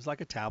 It was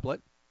like a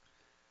tablet.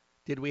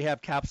 Did we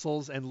have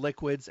capsules and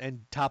liquids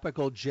and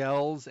topical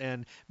gels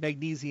and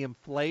magnesium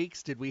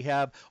flakes? Did we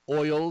have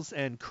oils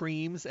and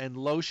creams and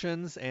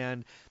lotions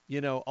and,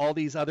 all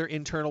these other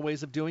internal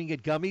ways of doing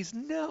it, gummies?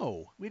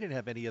 No, we didn't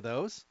have any of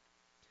those.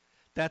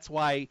 That's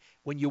why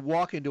when you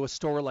walk into a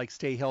store like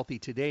Stay Healthy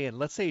today, and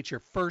let's say it's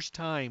your first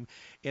time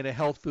in a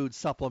health food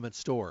supplement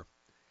store,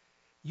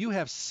 you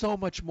have so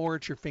much more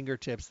at your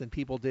fingertips than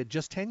people did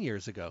just 10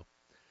 years ago,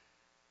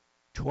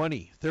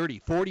 20, 30,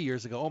 40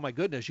 years ago. Oh my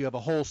goodness, you have a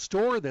whole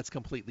store that's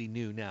completely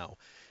new now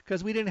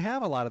because we didn't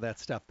have a lot of that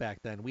stuff back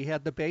then. We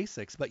had the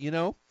basics, but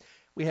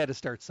we had to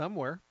start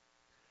somewhere.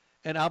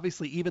 And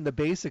obviously, even the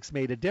basics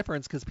made a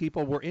difference because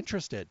people were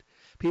interested.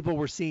 People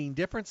were seeing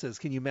differences.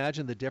 Can you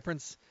imagine the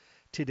difference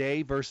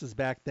today versus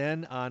back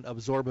then on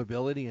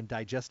absorbability and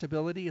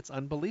digestibility? It's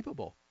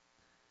unbelievable.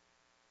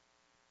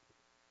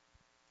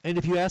 And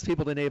if you ask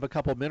people to name a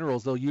couple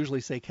minerals, they'll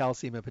usually say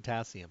calcium and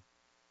potassium.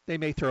 They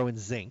may throw in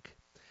zinc.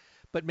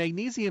 But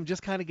magnesium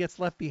just kind of gets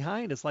left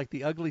behind. It's like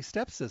the ugly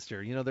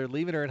stepsister. They're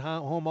leaving her at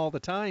home all the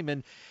time,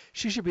 and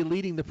she should be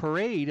leading the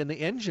parade in the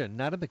engine,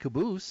 not in the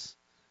caboose.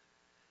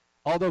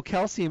 Although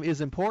calcium is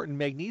important,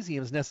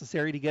 magnesium is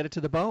necessary to get it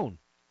to the bone.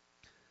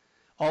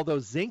 Although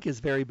zinc is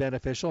very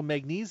beneficial,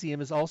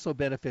 magnesium is also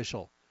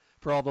beneficial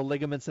for all the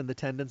ligaments and the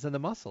tendons and the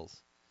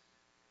muscles.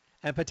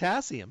 And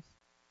potassium.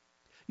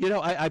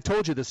 I've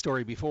told you this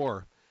story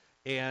before,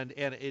 and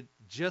it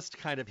just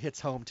kind of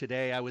hits home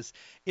today. I was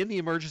in the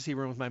emergency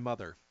room with my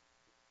mother.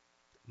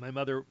 My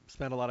mother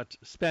spent a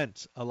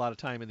lot of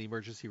time in the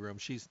emergency room.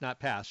 She's not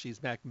passed. She's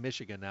back in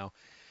Michigan now.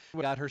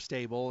 We got her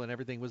stable, and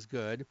everything was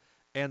good.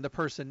 And the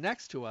person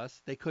next to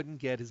us, they couldn't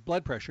get his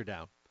blood pressure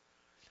down.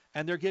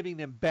 And they're giving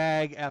him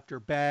bag after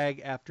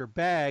bag after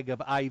bag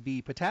of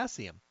IV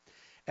potassium.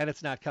 And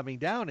it's not coming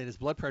down, and his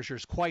blood pressure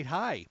is quite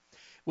high,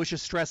 which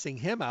is stressing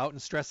him out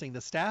and stressing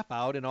the staff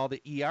out and all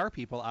the ER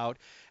people out.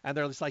 And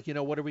they're just like,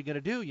 what are we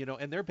going to do?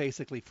 And they're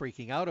basically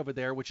freaking out over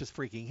there, which is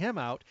freaking him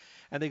out.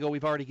 And they go,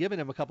 we've already given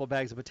him a couple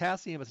bags of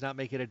potassium. It's not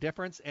making a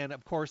difference. And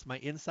of course, my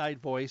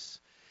inside voice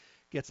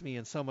gets me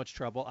in so much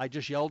trouble. I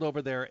just yelled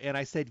over there and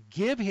I said,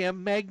 give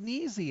him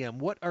magnesium.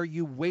 What are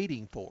you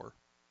waiting for?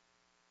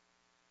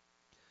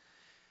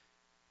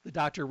 The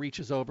doctor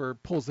reaches over,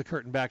 pulls the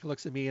curtain back,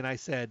 looks at me, and I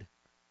said,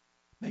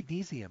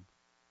 magnesium.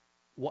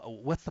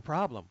 What's the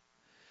problem?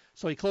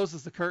 So he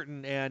closes the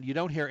curtain and you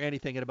don't hear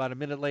anything. And about a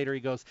minute later, he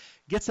goes,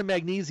 get some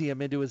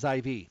magnesium into his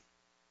IV.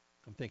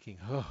 I'm thinking,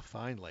 oh,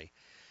 finally.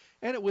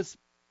 And it was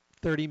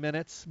 30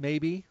 minutes,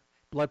 maybe.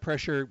 Blood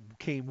pressure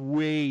came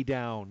way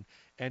down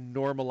and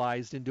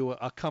normalized into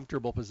a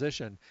comfortable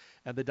position.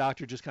 And the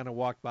doctor just kind of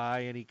walked by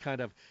and he kind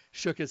of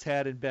shook his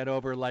head and bent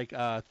over like,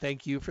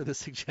 thank you for the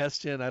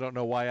suggestion. I don't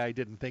know why I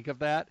didn't think of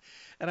that.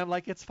 And I'm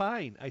like, it's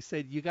fine. I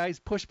said, you guys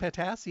push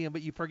potassium,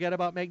 but you forget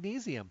about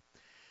magnesium.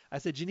 I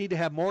said, you need to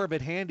have more of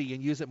it handy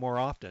and use it more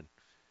often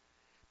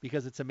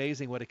because it's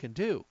amazing what it can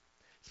do,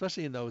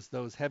 especially in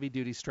those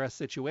heavy-duty stress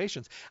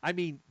situations. I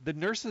mean, the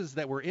nurses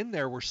that were in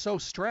there were so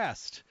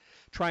stressed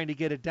trying to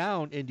get it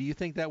down, and do you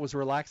think that was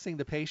relaxing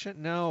the patient?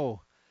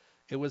 No.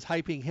 It was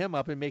hyping him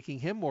up and making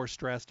him more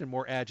stressed and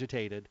more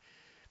agitated.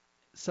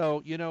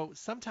 So,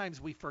 sometimes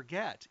we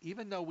forget,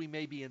 even though we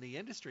may be in the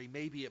industry,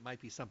 maybe it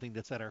might be something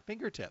that's at our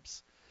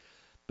fingertips,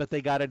 but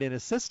they got it in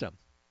his system.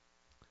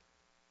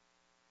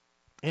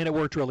 And it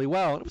worked really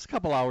well. It was a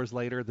couple hours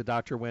later, the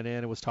doctor went in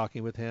and was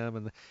talking with him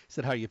and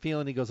said, how are you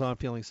feeling? He goes, oh, I'm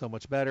feeling so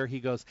much better.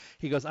 He goes,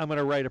 I'm going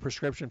to write a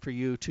prescription for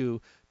you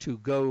to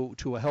go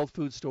to a health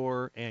food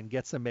store and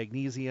get some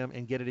magnesium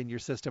and get it in your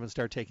system and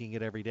start taking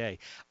it every day.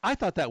 I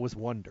thought that was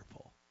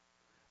wonderful.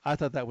 I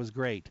thought that was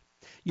great.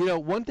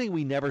 One thing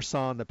we never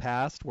saw in the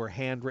past were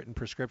handwritten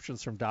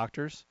prescriptions from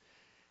doctors.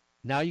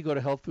 Now you go to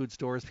health food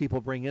stores,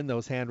 people bring in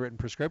those handwritten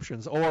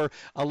prescriptions or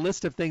a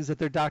list of things that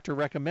their doctor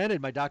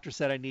recommended. My doctor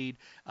said I need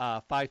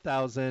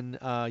 5,000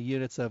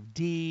 units of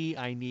D.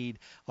 I need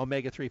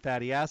omega-3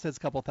 fatty acids, a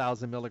couple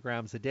thousand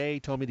milligrams a day.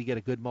 Told me to get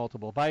a good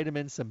multiple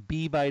vitamins, some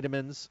B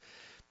vitamins,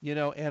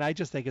 and I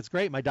just think it's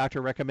great. My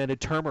doctor recommended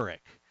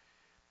turmeric,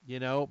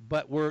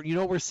 but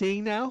we're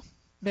seeing now?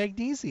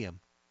 Magnesium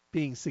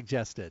being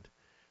suggested,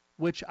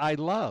 which I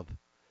love.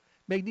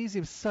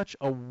 Magnesium is such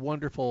a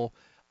wonderful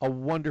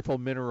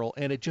mineral,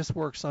 and it just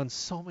works on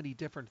so many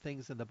different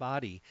things in the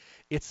body.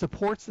 It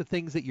supports the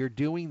things that you're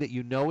doing that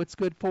you know it's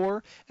good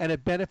for, and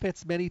it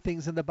benefits many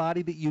things in the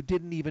body that you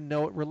didn't even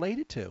know it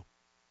related to.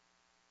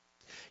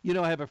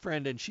 I have a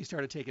friend, and she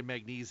started taking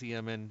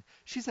magnesium, and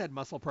she's had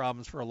muscle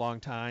problems for a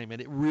long time,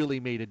 and it really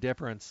made a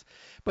difference.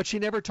 But she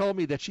never told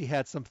me that she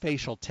had some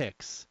facial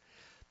tics.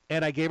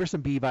 And I gave her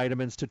some B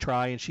vitamins to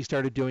try, and she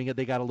started doing it.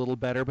 They got a little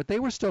better, but they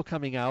were still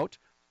coming out.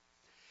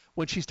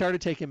 When she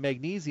started taking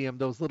magnesium,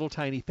 those little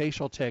tiny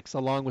facial tics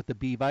along with the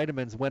B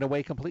vitamins went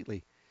away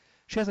completely.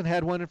 She hasn't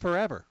had one in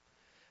forever.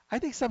 I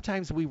think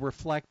sometimes we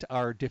reflect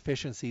our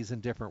deficiencies in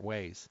different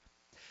ways.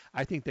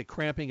 I think that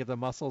cramping of the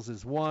muscles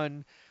is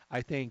one.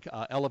 I think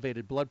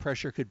elevated blood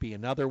pressure could be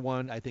another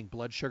one. I think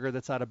blood sugar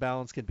that's out of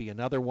balance could be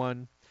another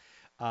one.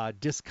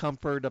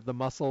 Discomfort of the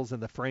muscles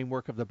and the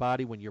framework of the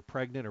body when you're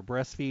pregnant or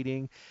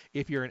breastfeeding.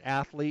 If you're an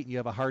athlete and you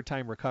have a hard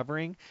time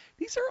recovering,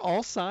 these are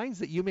all signs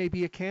that you may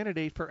be a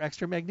candidate for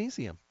extra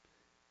magnesium.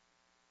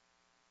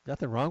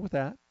 Nothing wrong with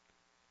that.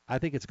 I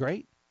think it's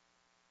great.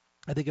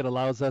 I think it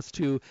allows us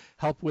to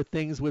help with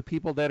things with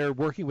people that are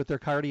working with their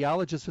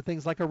cardiologists for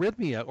things like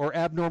arrhythmia or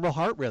abnormal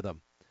heart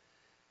rhythm.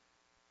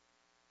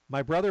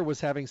 My brother was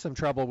having some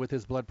trouble with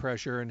his blood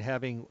pressure and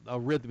having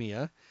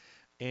arrhythmia,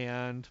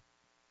 and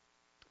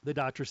the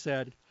doctor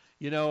said,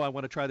 I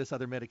want to try this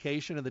other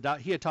medication.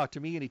 And he had talked to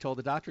me, and he told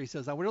the doctor, he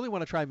says, I really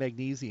want to try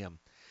magnesium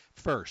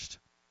first.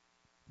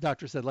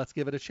 Doctor said, let's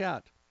give it a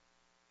shot.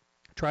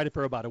 Tried it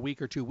for about a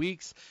week or 2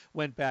 weeks,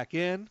 went back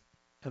in,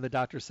 and the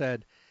doctor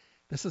said,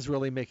 this is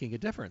really making a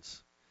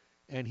difference.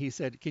 And he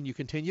said, can you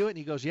continue it? And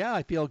he goes, yeah,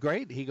 I feel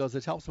great. He goes,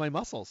 it helps my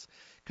muscles,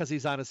 because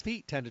he's on his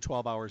feet 10 to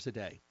 12 hours a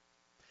day.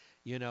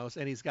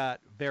 And he's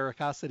got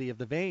varicosity of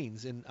the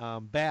veins in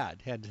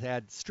bad,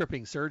 had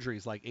stripping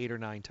surgeries like 8 or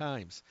 9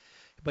 times.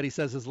 But he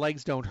says his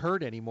legs don't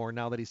hurt anymore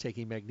now that he's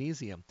taking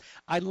magnesium.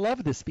 I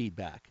love this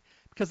feedback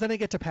because then I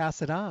get to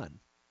pass it on.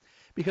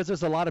 Because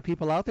there's a lot of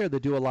people out there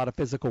that do a lot of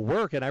physical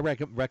work, and I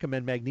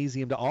recommend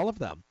magnesium to all of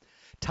them.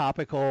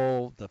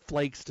 Topical, the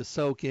flakes to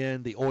soak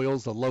in, the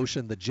oils, the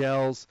lotion, the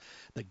gels,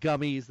 the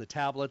gummies, the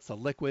tablets, the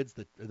liquids,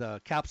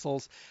 the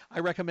capsules. I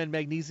recommend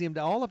magnesium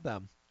to all of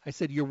them. I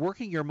said, you're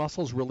working your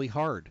muscles really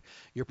hard.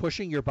 You're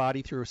pushing your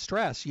body through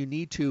stress. You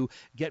need to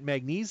get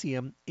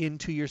magnesium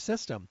into your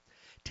system.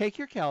 Take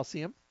your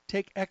calcium,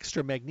 take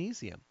extra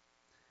magnesium.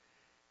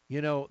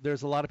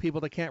 There's a lot of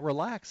people that can't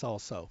relax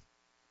also.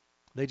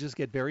 They just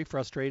get very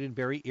frustrated and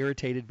very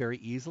irritated very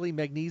easily.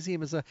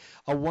 Magnesium is a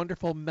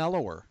wonderful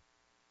mellower.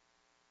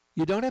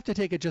 You don't have to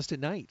take it just at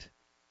night.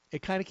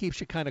 It kind of keeps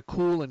you kind of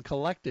cool and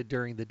collected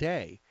during the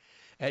day.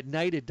 At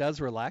night, it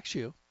does relax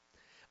you.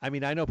 I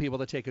mean, I know people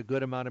that take a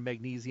good amount of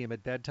magnesium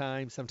at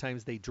bedtime.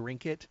 Sometimes they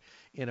drink it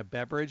in a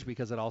beverage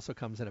because it also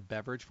comes in a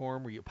beverage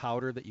form where you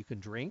powder that you can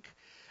drink.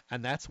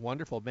 And that's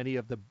wonderful. Many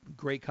of the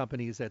great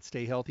companies that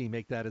Stay Healthy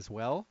make that as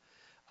well.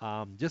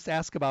 Just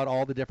ask about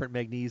all the different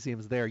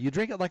magnesiums there. You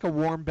drink it like a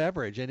warm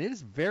beverage, and it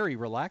is very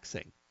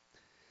relaxing.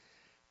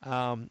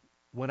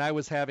 When I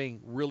was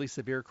having really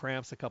severe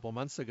cramps a couple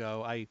months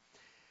ago,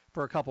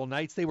 for a couple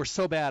nights, they were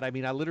so bad. I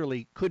mean, I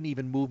literally couldn't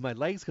even move my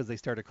legs because they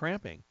started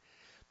cramping.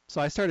 So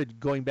I started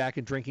going back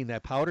and drinking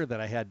that powder that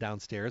I had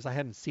downstairs. I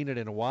hadn't seen it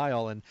in a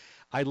while, and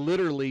I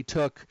literally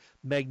took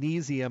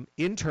magnesium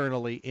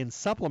internally in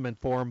supplement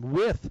form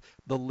with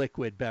the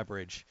liquid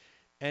beverage,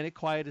 and it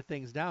quieted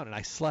things down, and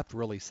I slept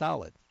really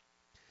solid.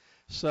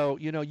 So,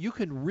 you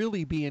can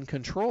really be in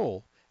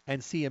control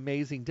and see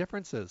amazing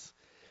differences.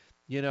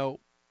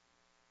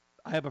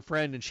 I have a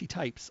friend, and she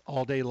types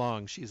all day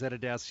long. She's at a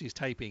desk, she's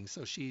typing.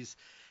 So she's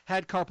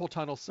had carpal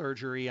tunnel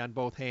surgery on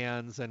both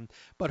hands,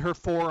 but her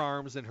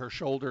forearms and her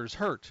shoulders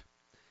hurt.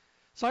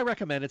 So I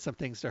recommended some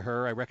things to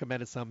her. I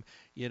recommended some,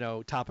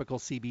 topical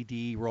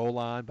CBD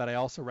roll-on, but I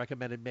also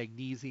recommended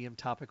magnesium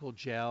topical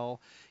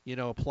gel,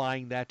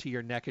 applying that to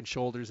your neck and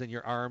shoulders and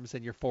your arms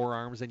and your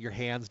forearms and your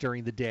hands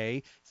during the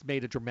day. It's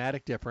made a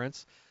dramatic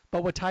difference.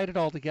 But what tied it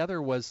all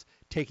together was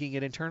taking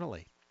it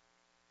internally.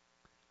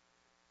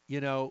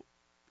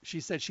 She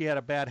said she had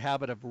a bad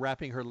habit of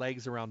wrapping her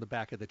legs around the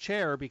back of the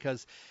chair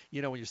because,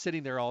 when you're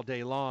sitting there all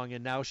day long,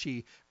 and now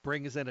she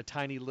brings in a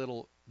tiny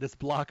this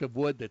block of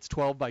wood that's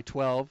 12 by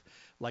 12,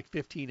 like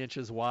 15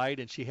 inches wide,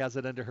 and she has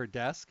it under her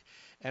desk,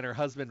 and her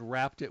husband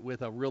wrapped it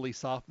with a really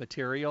soft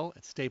material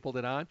and stapled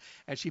it on,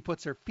 and she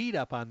puts her feet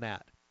up on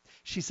that.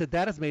 She said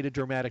that has made a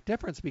dramatic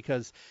difference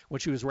because when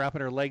she was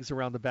wrapping her legs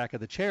around the back of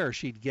the chair,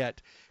 she'd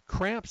get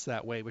cramps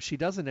that way, but she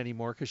doesn't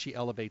anymore because she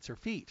elevates her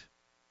feet.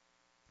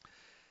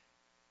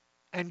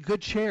 And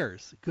good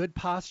chairs, good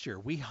posture.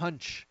 We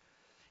hunch.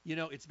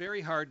 It's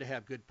very hard to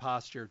have good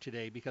posture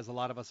today because a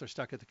lot of us are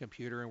stuck at the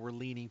computer and we're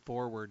leaning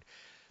forward.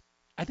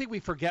 I think we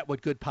forget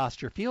what good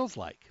posture feels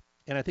like.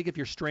 And I think if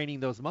you're straining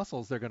those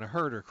muscles, they're going to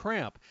hurt or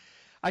cramp.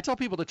 I tell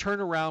people to turn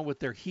around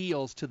with their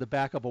heels to the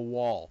back of a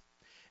wall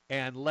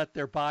and let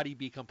their body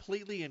be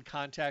completely in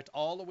contact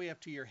all the way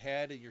up to your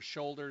head and your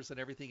shoulders and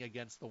everything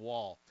against the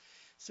wall.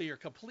 So you're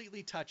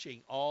completely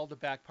touching all the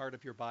back part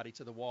of your body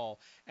to the wall,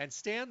 and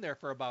stand there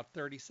for about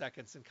 30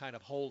 seconds and kind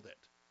of hold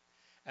it.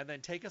 And then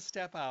take a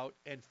step out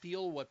and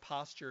feel what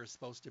posture is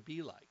supposed to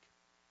be like.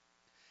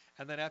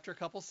 And then after a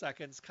couple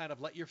seconds, kind of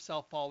let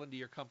yourself fall into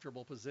your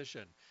comfortable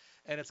position.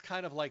 And it's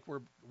kind of like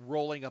we're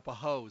rolling up a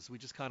hose. We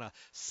just kind of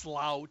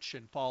slouch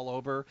and fall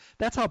over.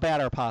 That's how bad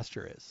our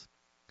posture is.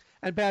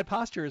 And bad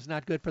posture is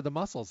not good for the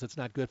muscles. It's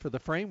not good for the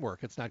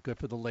framework. It's not good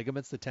for the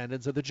ligaments, the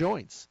tendons, or the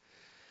joints.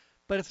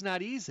 But it's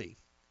not easy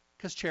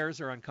because chairs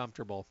are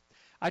uncomfortable.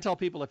 I tell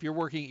people if you're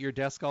working at your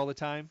desk all the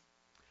time,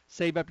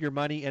 save up your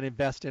money and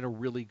invest in a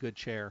really good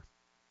chair.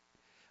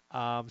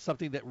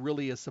 Something that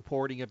really is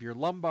supporting of your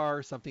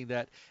lumbar, something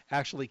that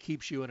actually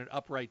keeps you in an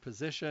upright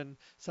position,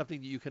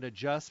 something that you can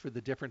adjust for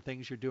the different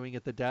things you're doing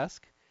at the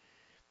desk,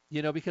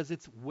 because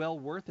it's well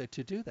worth it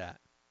to do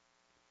that.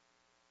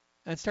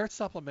 And start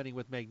supplementing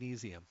with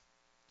magnesium.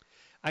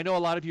 I know a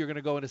lot of you are going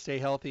to go into Stay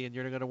Healthy and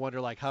you're going to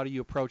wonder, how do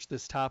you approach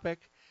this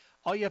topic?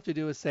 All you have to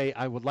do is say,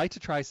 I would like to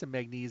try some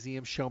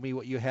magnesium. Show me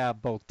what you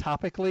have both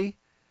topically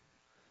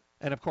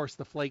and, of course,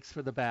 the flakes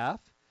for the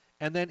bath,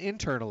 and then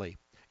internally.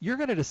 You're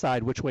going to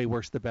decide which way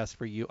works the best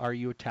for you. Are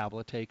you a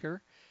tablet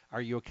taker?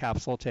 Are you a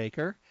capsule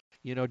taker?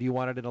 Do you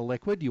want it in a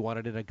liquid? Do you want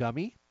it in a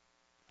gummy?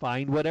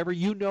 Find whatever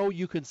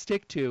you can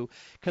stick to,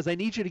 because I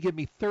need you to give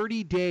me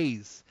 30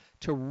 days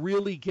to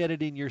really get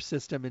it in your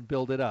system and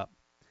build it up.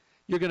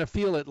 You're going to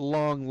feel it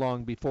long,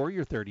 long before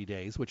your 30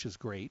 days, which is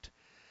great.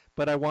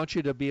 But I want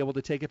you to be able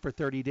to take it for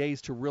 30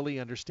 days to really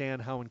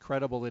understand how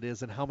incredible it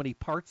is and how many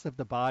parts of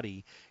the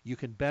body you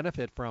can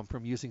benefit from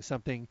using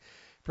something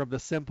from the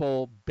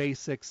simple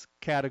basics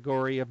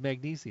category of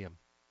magnesium.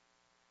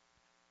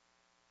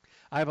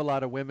 I have a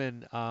lot of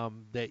women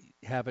that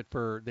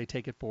they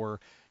take it for,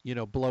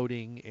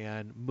 bloating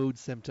and mood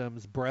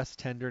symptoms, breast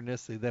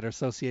tenderness that are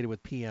associated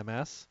with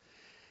PMS.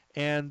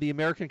 And the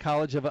American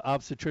College of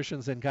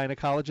Obstetricians and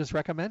Gynecologists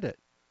recommend it.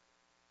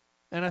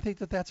 And I think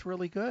that that's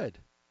really good.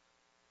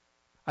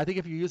 I think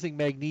if you're using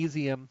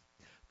magnesium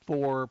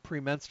for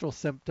premenstrual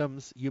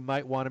symptoms, you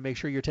might want to make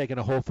sure you're taking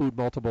a whole food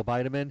multiple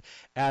vitamin,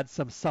 add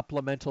some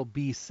supplemental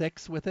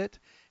B6 with it,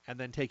 and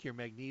then take your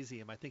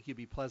magnesium. I think you'd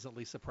be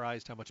pleasantly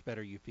surprised how much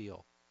better you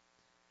feel.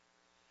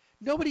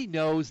 Nobody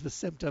knows the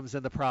symptoms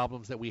and the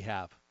problems that we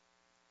have.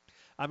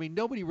 I mean,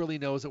 nobody really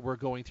knows what we're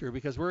going through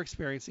because we're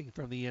experiencing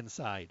from the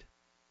inside.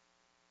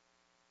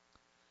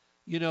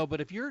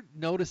 But if you're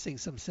noticing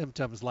some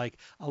symptoms like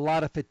a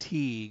lot of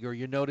fatigue, or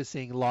you're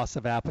noticing loss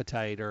of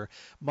appetite, or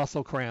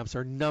muscle cramps,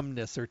 or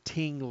numbness, or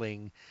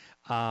tingling,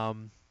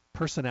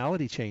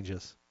 personality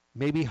changes,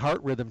 maybe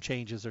heart rhythm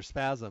changes or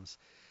spasms,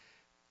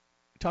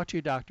 talk to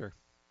your doctor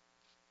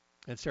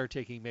and start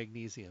taking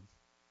magnesium.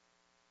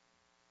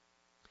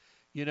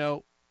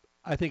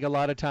 I think a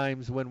lot of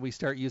times when we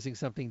start using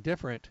something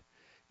different,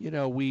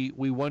 we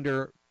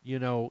wonder,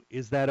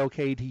 is that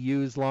okay to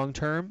use long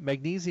term?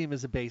 Magnesium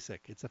is a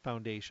basic, it's a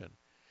foundation.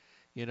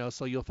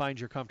 So you'll find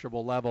your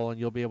comfortable level and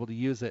you'll be able to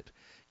use it,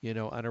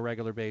 on a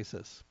regular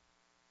basis.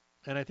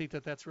 And I think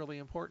that that's really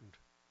important.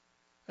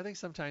 I think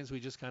sometimes we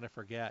just kind of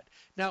forget.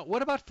 Now,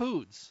 what about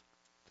foods?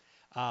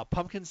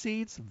 Pumpkin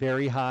seeds,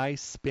 very high.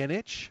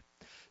 Spinach,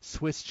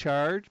 Swiss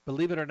chard,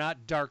 believe it or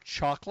not, dark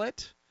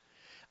chocolate,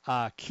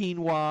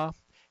 quinoa,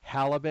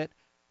 halibut,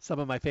 some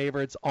of my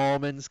favorites,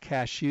 almonds,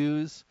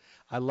 cashews.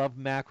 I love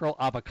mackerel,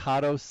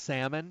 avocado,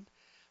 salmon.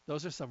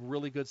 Those are some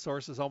really good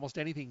sources. Almost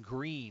anything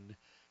green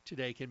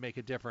today can make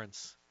a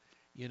difference,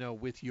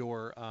 with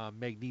your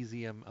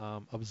magnesium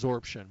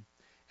absorption.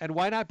 And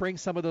why not bring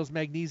some of those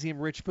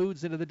magnesium-rich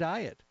foods into the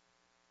diet?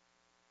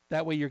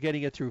 That way you're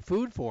getting it through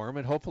food form,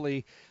 and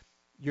hopefully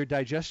your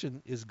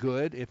digestion is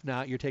good. If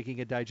not, you're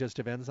taking a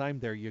digestive enzyme.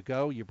 There you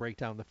go. You break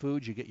down the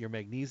food, you get your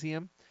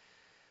magnesium.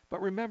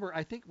 But remember,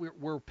 I think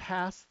we're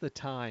past the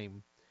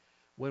time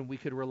when we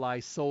could rely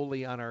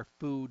solely on our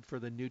food for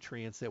the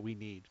nutrients that we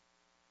need.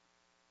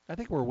 I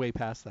think we're way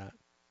past that,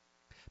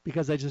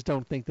 because I just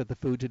don't think that the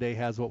food today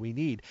has what we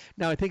need.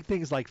 Now, I think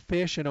things like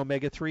fish and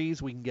omega-3s,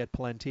 we can get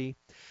plenty.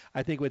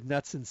 I think with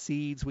nuts and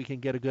seeds, we can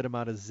get a good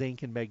amount of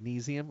zinc and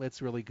magnesium.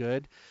 It's really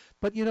good.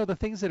 But, the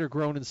things that are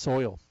grown in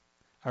soil,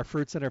 our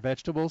fruits and our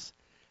vegetables,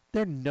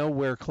 they're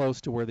nowhere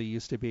close to where they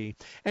used to be.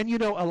 And,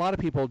 a lot of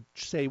people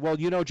say, well,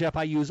 Jeff,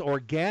 I use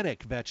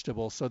organic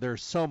vegetables, so they're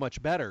so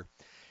much better.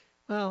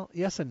 Well,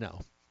 yes and no.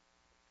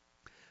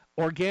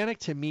 Organic,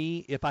 to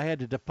me, if I had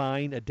to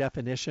define a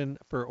definition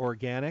for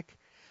organic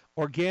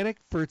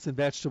fruits and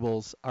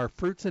vegetables are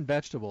fruits and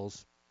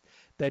vegetables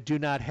that do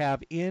not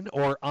have in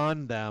or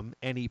on them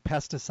any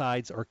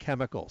pesticides or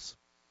chemicals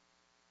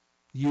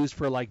used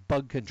for like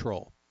bug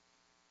control.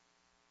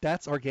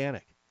 That's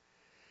organic.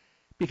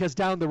 Because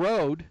down the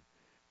road,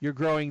 you're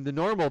growing the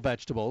normal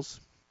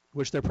vegetables,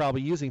 which they're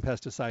probably using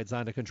pesticides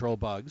on to control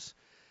bugs.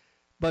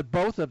 But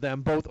both of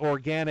them, both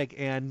organic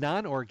and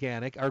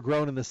non-organic, are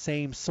grown in the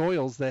same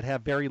soils that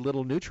have very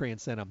little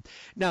nutrients in them.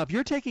 Now, if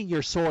you're taking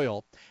your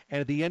soil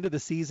and at the end of the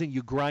season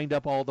you grind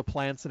up all the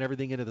plants and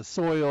everything into the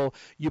soil,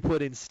 you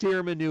put in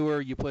steer manure,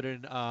 you put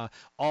in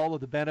all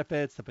of the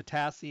benefits, the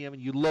potassium,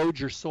 and you load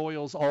your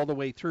soils all the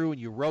way through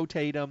and you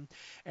rotate them,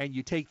 and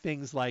you take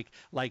things like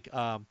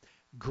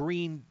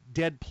green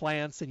dead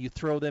plants and you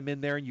throw them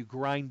in there and you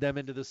grind them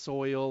into the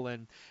soil,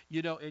 and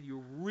and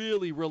you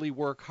really, really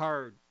work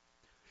hard.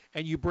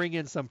 And you bring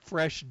in some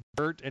fresh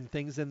dirt and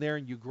things in there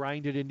and you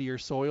grind it into your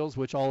soils,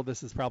 which all of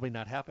this is probably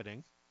not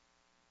happening.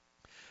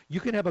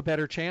 You can have a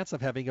better chance of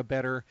having a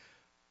better,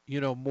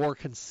 more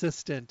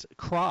consistent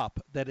crop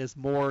that is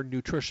more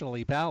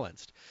nutritionally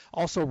balanced.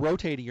 Also,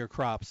 rotating your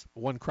crops,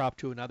 one crop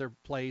to another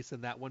place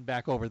and that one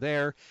back over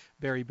there,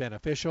 very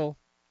beneficial.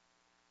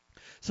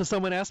 So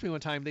someone asked me one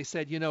time, they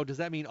said, does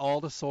that mean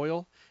all the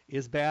soil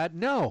is bad?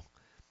 No.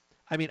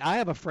 I mean, I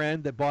have a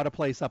friend that bought a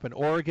place up in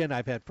Oregon.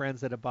 I've had friends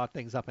that have bought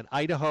things up in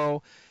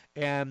Idaho,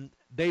 and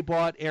they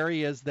bought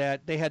areas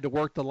that they had to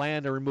work the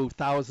land and remove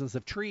thousands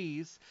of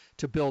trees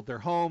to build their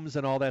homes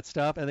and all that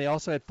stuff. And they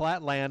also had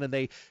flat land, and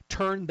they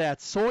turned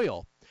that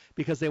soil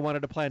because they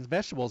wanted to plant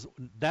vegetables.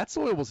 That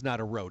soil was not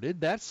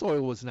eroded. That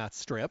soil was not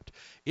stripped.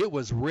 It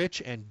was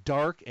rich and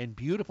dark and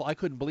beautiful. I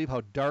couldn't believe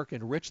how dark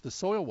and rich the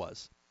soil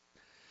was.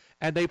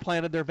 And they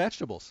planted their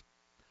vegetables.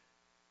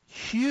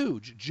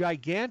 Huge,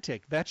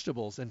 gigantic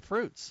vegetables and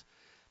fruits.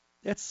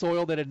 It's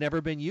soil that had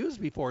never been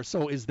used before.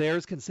 So is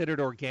theirs considered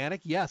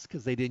organic? Yes,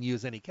 because they didn't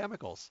use any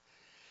chemicals.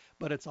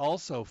 But it's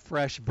also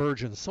fresh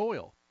virgin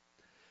soil.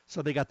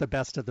 So they got the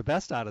best of the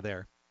best out of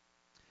there.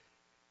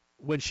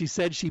 When she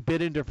said she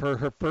bit into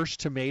her first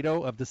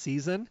tomato of the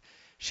season,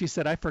 she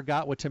said, I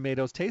forgot what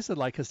tomatoes tasted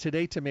like because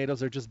today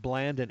tomatoes are just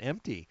bland and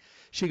empty.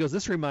 She goes,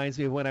 this reminds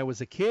me of when I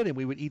was a kid and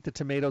we would eat the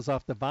tomatoes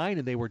off the vine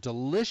and they were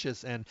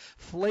delicious and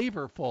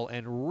flavorful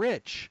and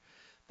rich.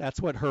 That's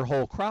what her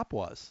whole crop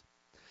was.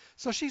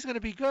 So she's going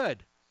to be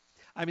good.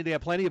 I mean, they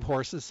have plenty of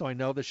horses, so I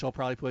know that she'll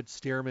probably put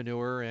steer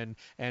manure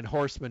and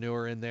horse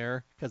manure in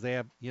there because they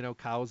have,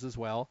 cows as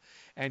well,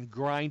 and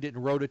grind it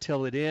and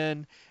rototill it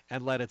in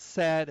and let it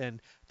set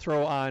and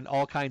throw on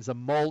all kinds of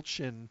mulch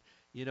and,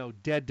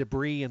 dead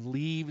debris and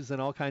leaves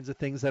and all kinds of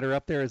things that are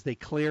up there as they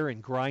clear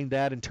and grind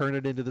that and turn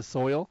it into the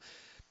soil.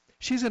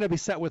 She's going to be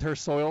set with her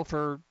soil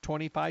for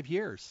 25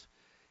 years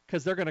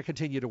because they're going to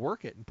continue to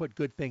work it and put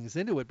good things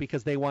into it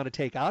because they want to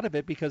take out of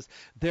it because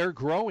they're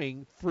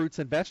growing fruits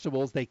and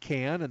vegetables they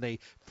can and they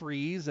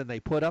freeze and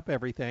they put up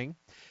everything.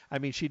 I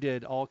mean, she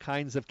did all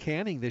kinds of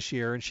canning this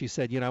year and she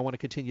said, I want to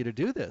continue to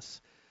do this.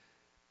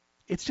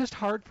 It's just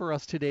hard for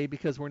us today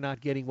because we're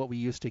not getting what we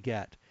used to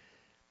get.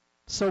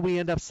 So we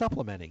end up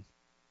supplementing.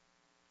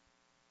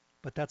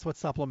 But that's what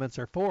supplements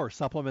are for.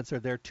 Supplements are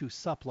there to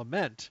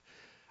supplement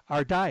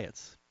our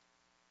diets.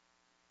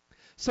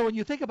 So when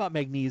you think about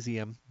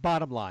magnesium,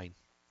 bottom line,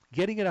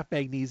 getting enough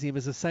magnesium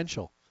is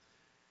essential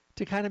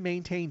to kind of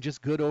maintain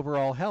just good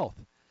overall health.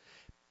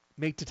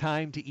 Make the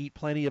time to eat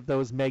plenty of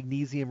those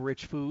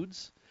magnesium-rich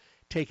foods.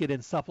 Take it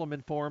in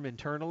supplement form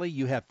internally.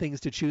 You have things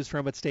to choose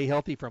from at Stay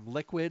Healthy, from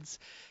liquids,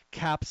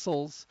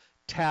 capsules,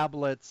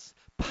 tablets,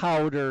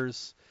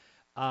 powders,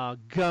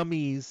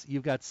 gummies.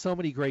 You've got so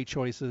many great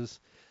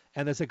choices.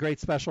 And there's a great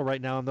special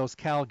right now on those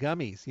Cal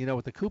gummies.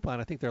 With the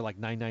coupon, I think they're like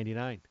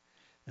 $9.99.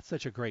 That's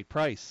such a great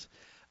price.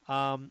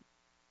 And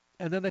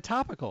then the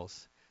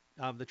topicals,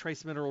 the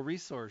trace mineral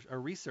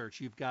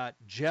research. You've got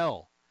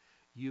gel.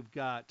 You've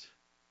got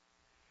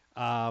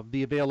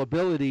the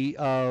availability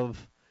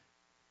of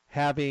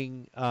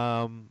having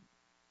not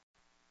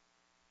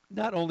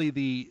only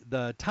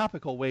the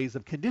topical ways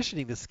of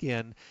conditioning the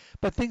skin,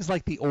 but things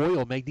like the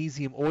oil,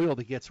 magnesium oil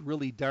that gets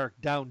really dark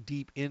down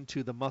deep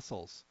into the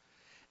muscles.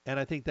 And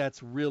I think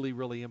that's really,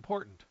 really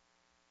important.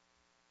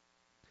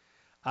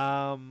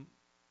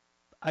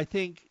 I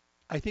think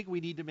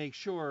we need to make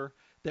sure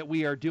that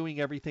we are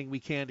doing everything we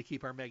can to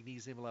keep our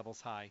magnesium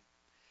levels high.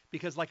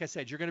 Because like I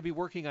said, you're going to be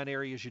working on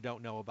areas you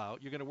don't know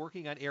about. You're going to be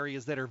working on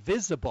areas that are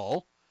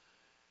visible.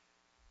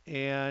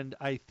 And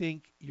I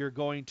think you're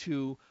going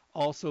to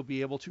also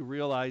be able to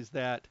realize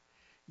that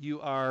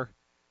you are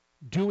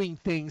doing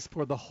things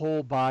for the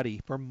whole body,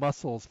 for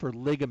muscles, for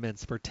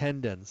ligaments, for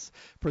tendons,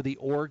 for the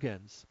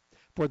organs,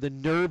 for the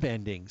nerve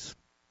endings,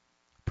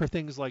 for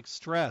things like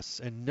stress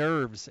and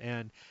nerves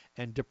and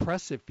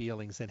depressive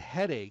feelings and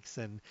headaches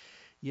and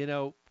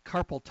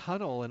carpal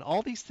tunnel and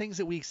all these things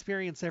that we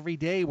experience every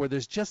day where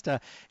there's just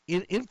a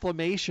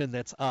inflammation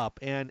that's up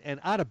and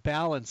out of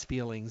balance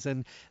feelings,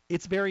 and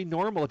it's very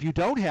normal. If you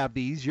don't have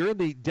these, you're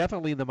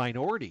definitely in the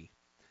minority.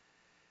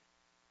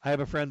 I have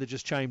a friend that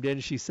just chimed in.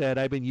 She said,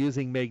 I've been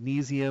using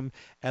magnesium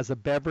as a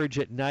beverage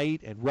at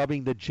night and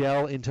rubbing the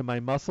gel into my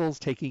muscles,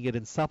 taking it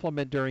in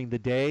supplement during the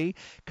day,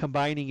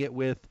 combining it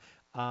with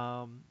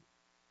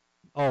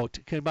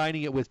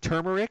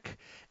turmeric,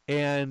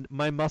 and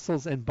my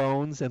muscles and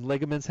bones and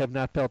ligaments have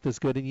not felt this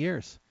good in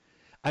years.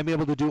 I'm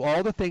able to do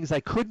all the things I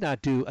could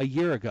not do a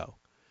year ago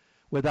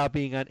without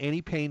being on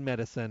any pain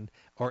medicine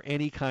or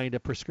any kind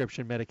of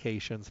prescription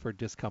medications for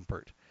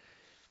discomfort.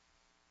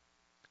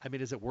 I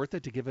mean, is it worth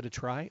it to give it a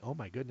try? Oh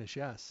my goodness,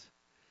 yes.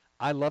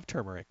 I love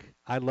turmeric.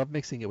 I love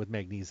mixing it with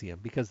magnesium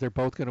because they're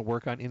both going to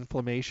work on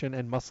inflammation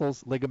and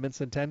muscles,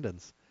 ligaments, and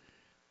tendons.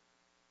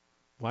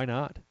 Why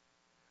not?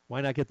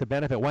 Why not get the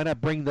benefit? Why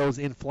not bring those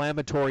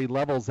inflammatory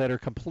levels that are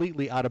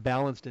completely out of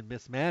balance and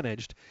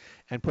mismanaged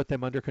and put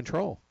them under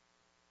control?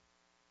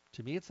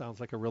 To me, it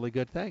sounds like a really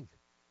good thing.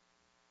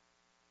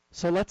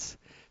 So let's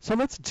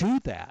do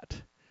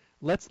that.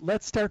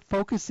 Let's start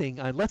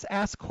focusing on, let's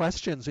ask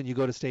questions when you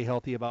go to Stay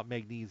Healthy about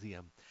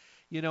magnesium.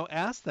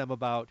 Ask them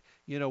about,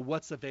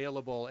 what's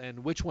available and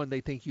which one they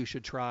think you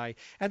should try.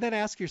 And then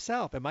ask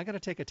yourself, am I going to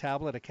take a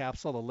tablet, a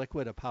capsule, a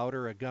liquid, a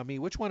powder, a gummy?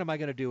 Which one am I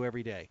going to do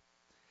every day?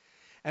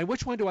 And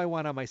which one do I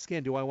want on my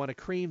skin? Do I want a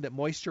cream that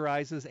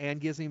moisturizes and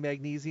gives me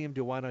magnesium?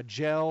 Do I want a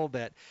gel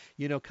that,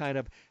 kind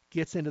of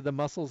gets into the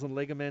muscles and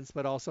ligaments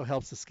but also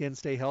helps the skin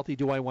stay healthy?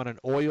 Do I want an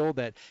oil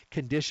that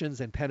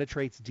conditions and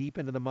penetrates deep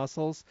into the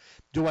muscles?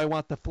 Do I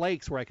want the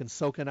flakes where I can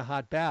soak in a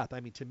hot bath?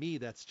 I mean, to me,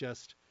 that's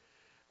just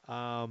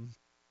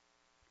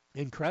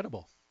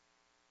incredible.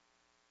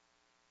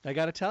 I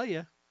got to tell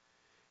you,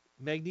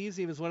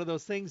 magnesium is one of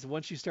those things,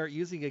 once you start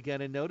using it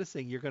again and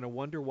noticing, you're going to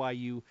wonder why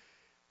you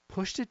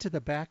pushed it to the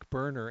back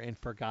burner and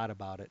forgot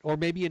about it. Or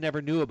maybe you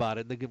never knew about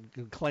it, the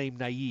claim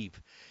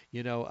naive,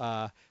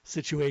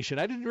 situation.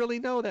 I didn't really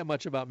know that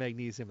much about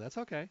magnesium. That's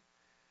okay.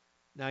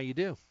 Now you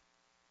do.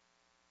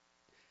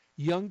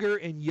 Younger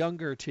and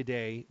younger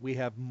today, we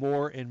have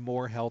more and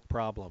more health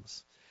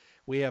problems.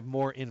 We have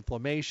more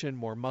inflammation,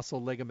 more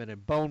muscle, ligament,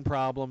 and bone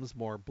problems,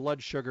 more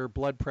blood sugar,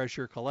 blood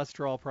pressure,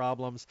 cholesterol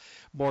problems,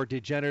 more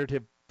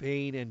degenerative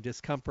pain and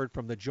discomfort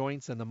from the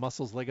joints and the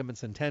muscles,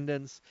 ligaments, and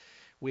tendons.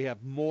 We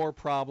have more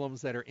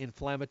problems that are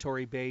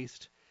inflammatory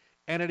based.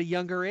 And at a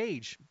younger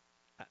age,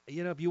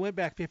 if you went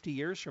back 50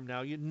 years from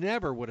now, you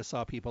never would have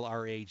saw people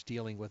our age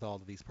dealing with all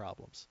of these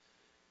problems.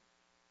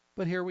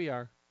 But here we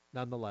are,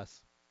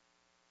 nonetheless.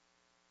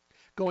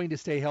 Going to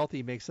stay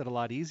healthy makes it a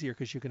lot easier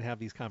because you can have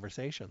these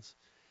conversations.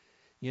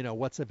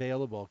 What's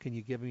available? Can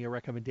you give me a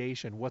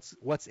recommendation?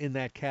 What's in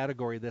that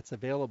category that's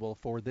available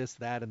for this,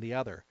 that, and the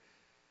other?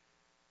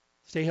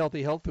 Stay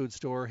Healthy Health Food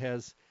Store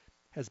has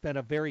been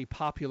a very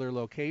popular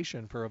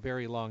location for a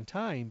very long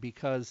time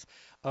because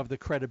of the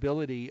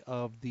credibility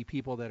of the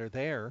people that are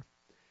there,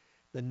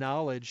 the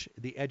knowledge,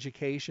 the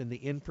education, the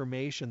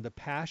information, the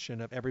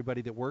passion of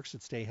everybody that works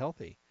at Stay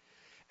Healthy,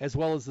 as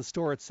well as the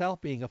store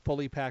itself being a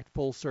fully packed,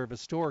 full-service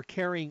store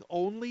carrying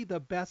only the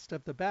best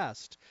of the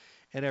best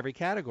in every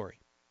category.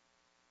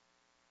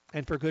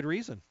 And for good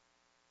reason.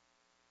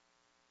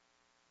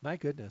 My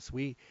goodness,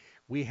 we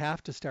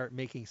have to start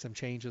making some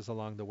changes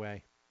along the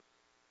way.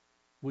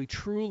 We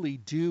truly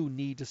do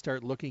need to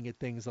start looking at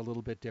things a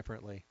little bit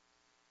differently.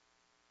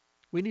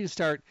 We need to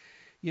start,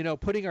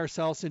 putting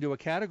ourselves into a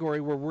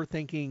category where we're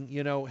thinking,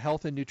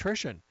 health and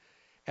nutrition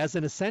as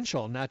an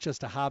essential, not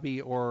just a hobby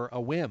or a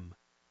whim.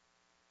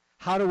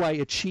 How do I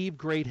achieve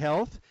great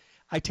health?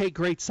 I take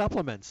great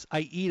supplements.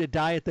 I eat a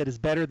diet that is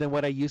better than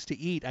what I used to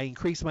eat. I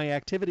increase my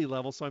activity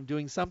level, so I'm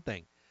doing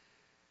something.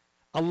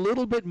 A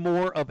little bit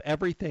more of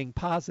everything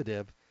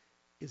positive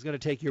is going to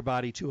take your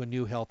body to a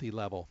new healthy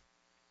level.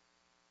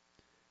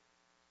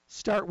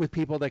 Start with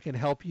people that can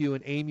help you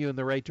and aim you in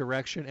the right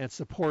direction and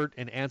support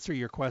and answer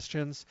your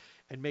questions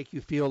and make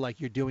you feel like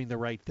you're doing the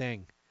right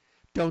thing.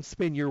 Don't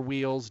spin your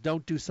wheels.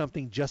 Don't do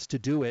something just to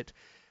do it.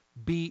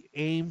 Be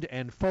aimed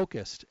and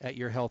focused at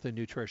your health and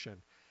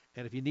nutrition.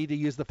 And if you need to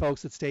use the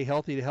folks that Stay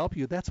Healthy to help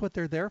you, that's what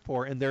they're there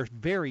for, and they're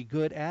very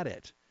good at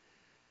it.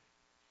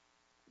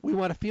 We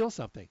want to feel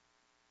something.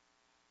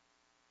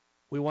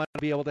 We want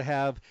to be able to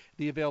have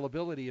the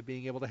availability of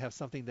being able to have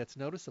something that's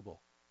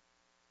noticeable.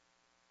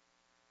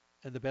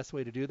 And the best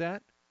way to do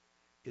that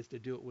is to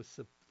do it with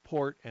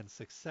support and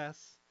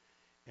success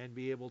and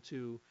be able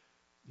to,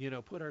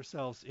 put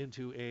ourselves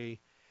into a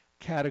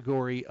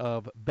category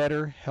of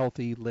better,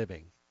 healthy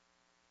living.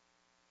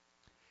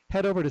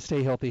 Head over to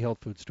Stay Healthy Health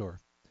Food Store,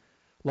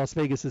 Las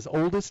Vegas's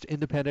oldest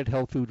independent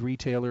health food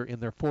retailer in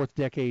their 4th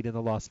decade in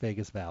the Las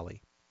Vegas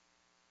Valley.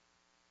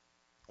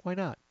 Why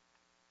not?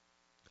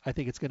 I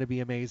think it's going to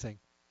be amazing.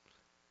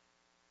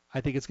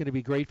 I think it's going to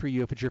be great for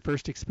you if it's your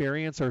first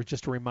experience or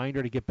just a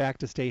reminder to get back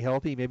to stay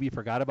healthy. Maybe you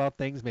forgot about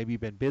things. Maybe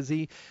you've been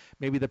busy.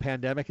 Maybe the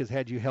pandemic has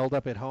had you held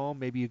up at home.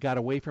 Maybe you got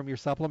away from your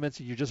supplements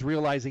and you're just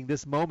realizing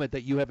this moment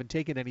that you haven't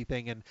taken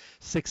anything in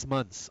 6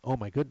 months. Oh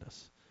my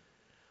goodness.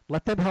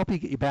 Let them help you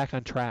get you back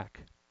on track.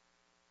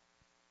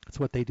 That's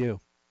what they do.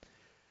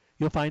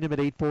 You'll find them at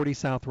 840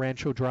 South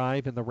Rancho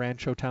Drive in the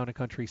Rancho Town and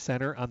Country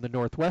Center on the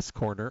northwest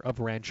corner of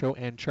Rancho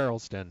and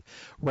Charleston,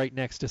 right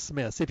next to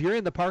Smith's. If you're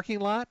in the parking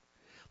lot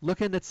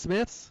looking at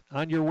Smith's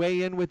on your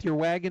way in with your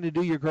wagon to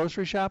do your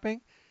grocery shopping,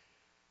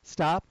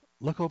 stop,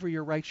 look over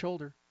your right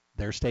shoulder.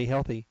 There, Stay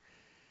Healthy.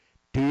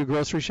 Do your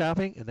grocery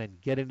shopping and then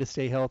get into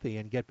Stay Healthy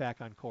and get back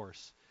on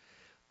course.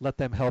 Let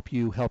them help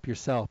you help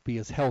yourself be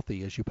as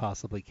healthy as you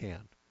possibly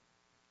can.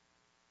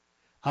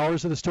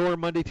 Hours of the store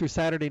Monday through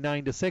Saturday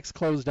 9 to 6,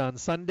 closed on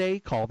Sunday.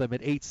 Call them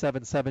at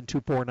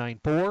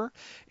 877-2494,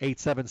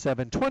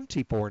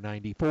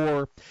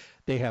 877-2494.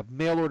 They have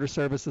mail order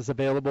services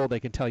available. They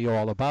can tell you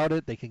all about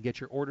it. They can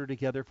get your order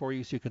together for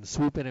you so you can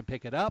swoop in and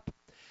pick it up.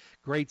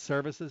 Great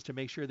services to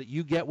make sure that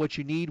you get what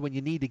you need when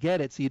you need to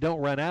get it so you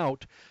don't run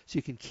out, so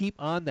you can keep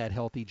on that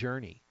healthy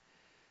journey.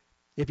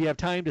 If you have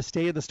time to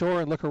stay in the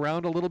store and look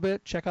around a little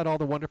bit, check out all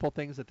the wonderful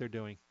things that they're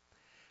doing.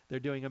 They're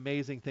doing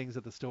amazing things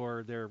at the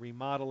store. They're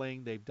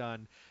remodeling. They've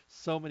done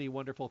so many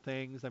wonderful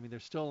things. I mean,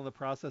 they're still in the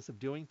process of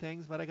doing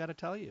things, but I got to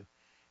tell you,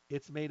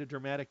 it's made a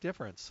dramatic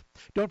difference.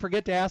 Don't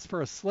forget to ask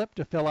for a slip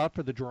to fill out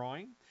for the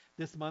drawing.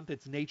 This month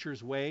it's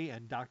Nature's Way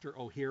and Dr.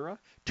 O'Hara.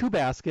 2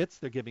 baskets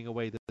they're giving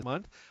away this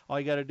month. All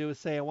you got to do is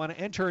say, I want to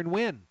enter and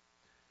win.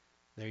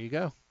 There you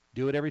go.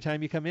 Do it every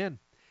time you come in.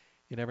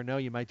 You never know,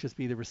 you might just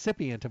be the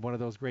recipient of one of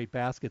those great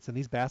baskets, and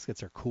these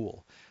baskets are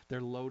cool.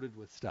 They're loaded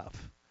with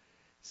stuff.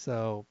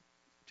 So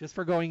just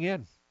for going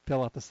in,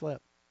 fill out the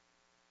slip.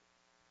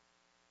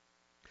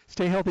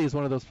 Stay Healthy is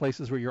one of those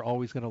places where you're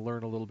always going to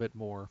learn a little bit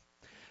more.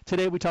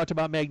 Today we talked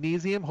about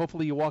magnesium.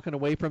 Hopefully you're walking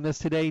away from this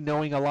today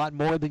knowing a lot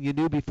more than you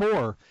knew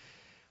before.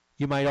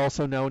 You might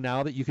also know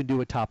now that you can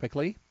do it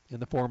topically in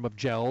the form of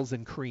gels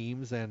and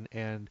creams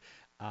and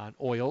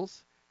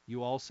oils.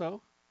 You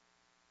also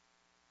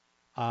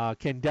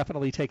can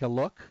definitely take a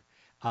look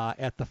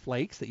at the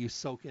flakes that you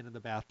soak in the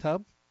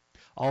bathtub.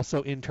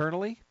 Also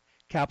internally,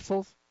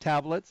 capsules,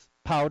 tablets,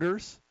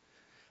 powders,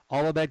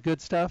 all of that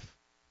good stuff.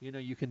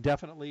 You can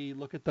definitely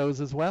look at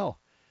those as well.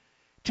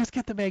 Just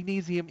get the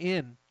magnesium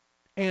in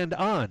and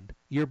on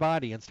your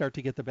body and start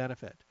to get the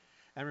benefit.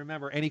 And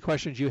remember, any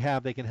questions you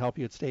have, they can help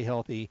you stay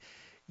healthy.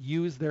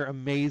 Use their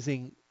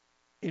amazing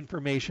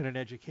information and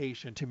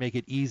education to make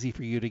it easy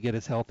for you to get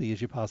as healthy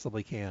as you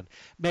possibly can.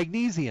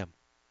 Magnesium,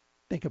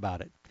 think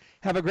about it.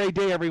 Have a great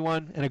day,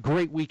 everyone, and a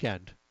great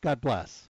weekend. God bless.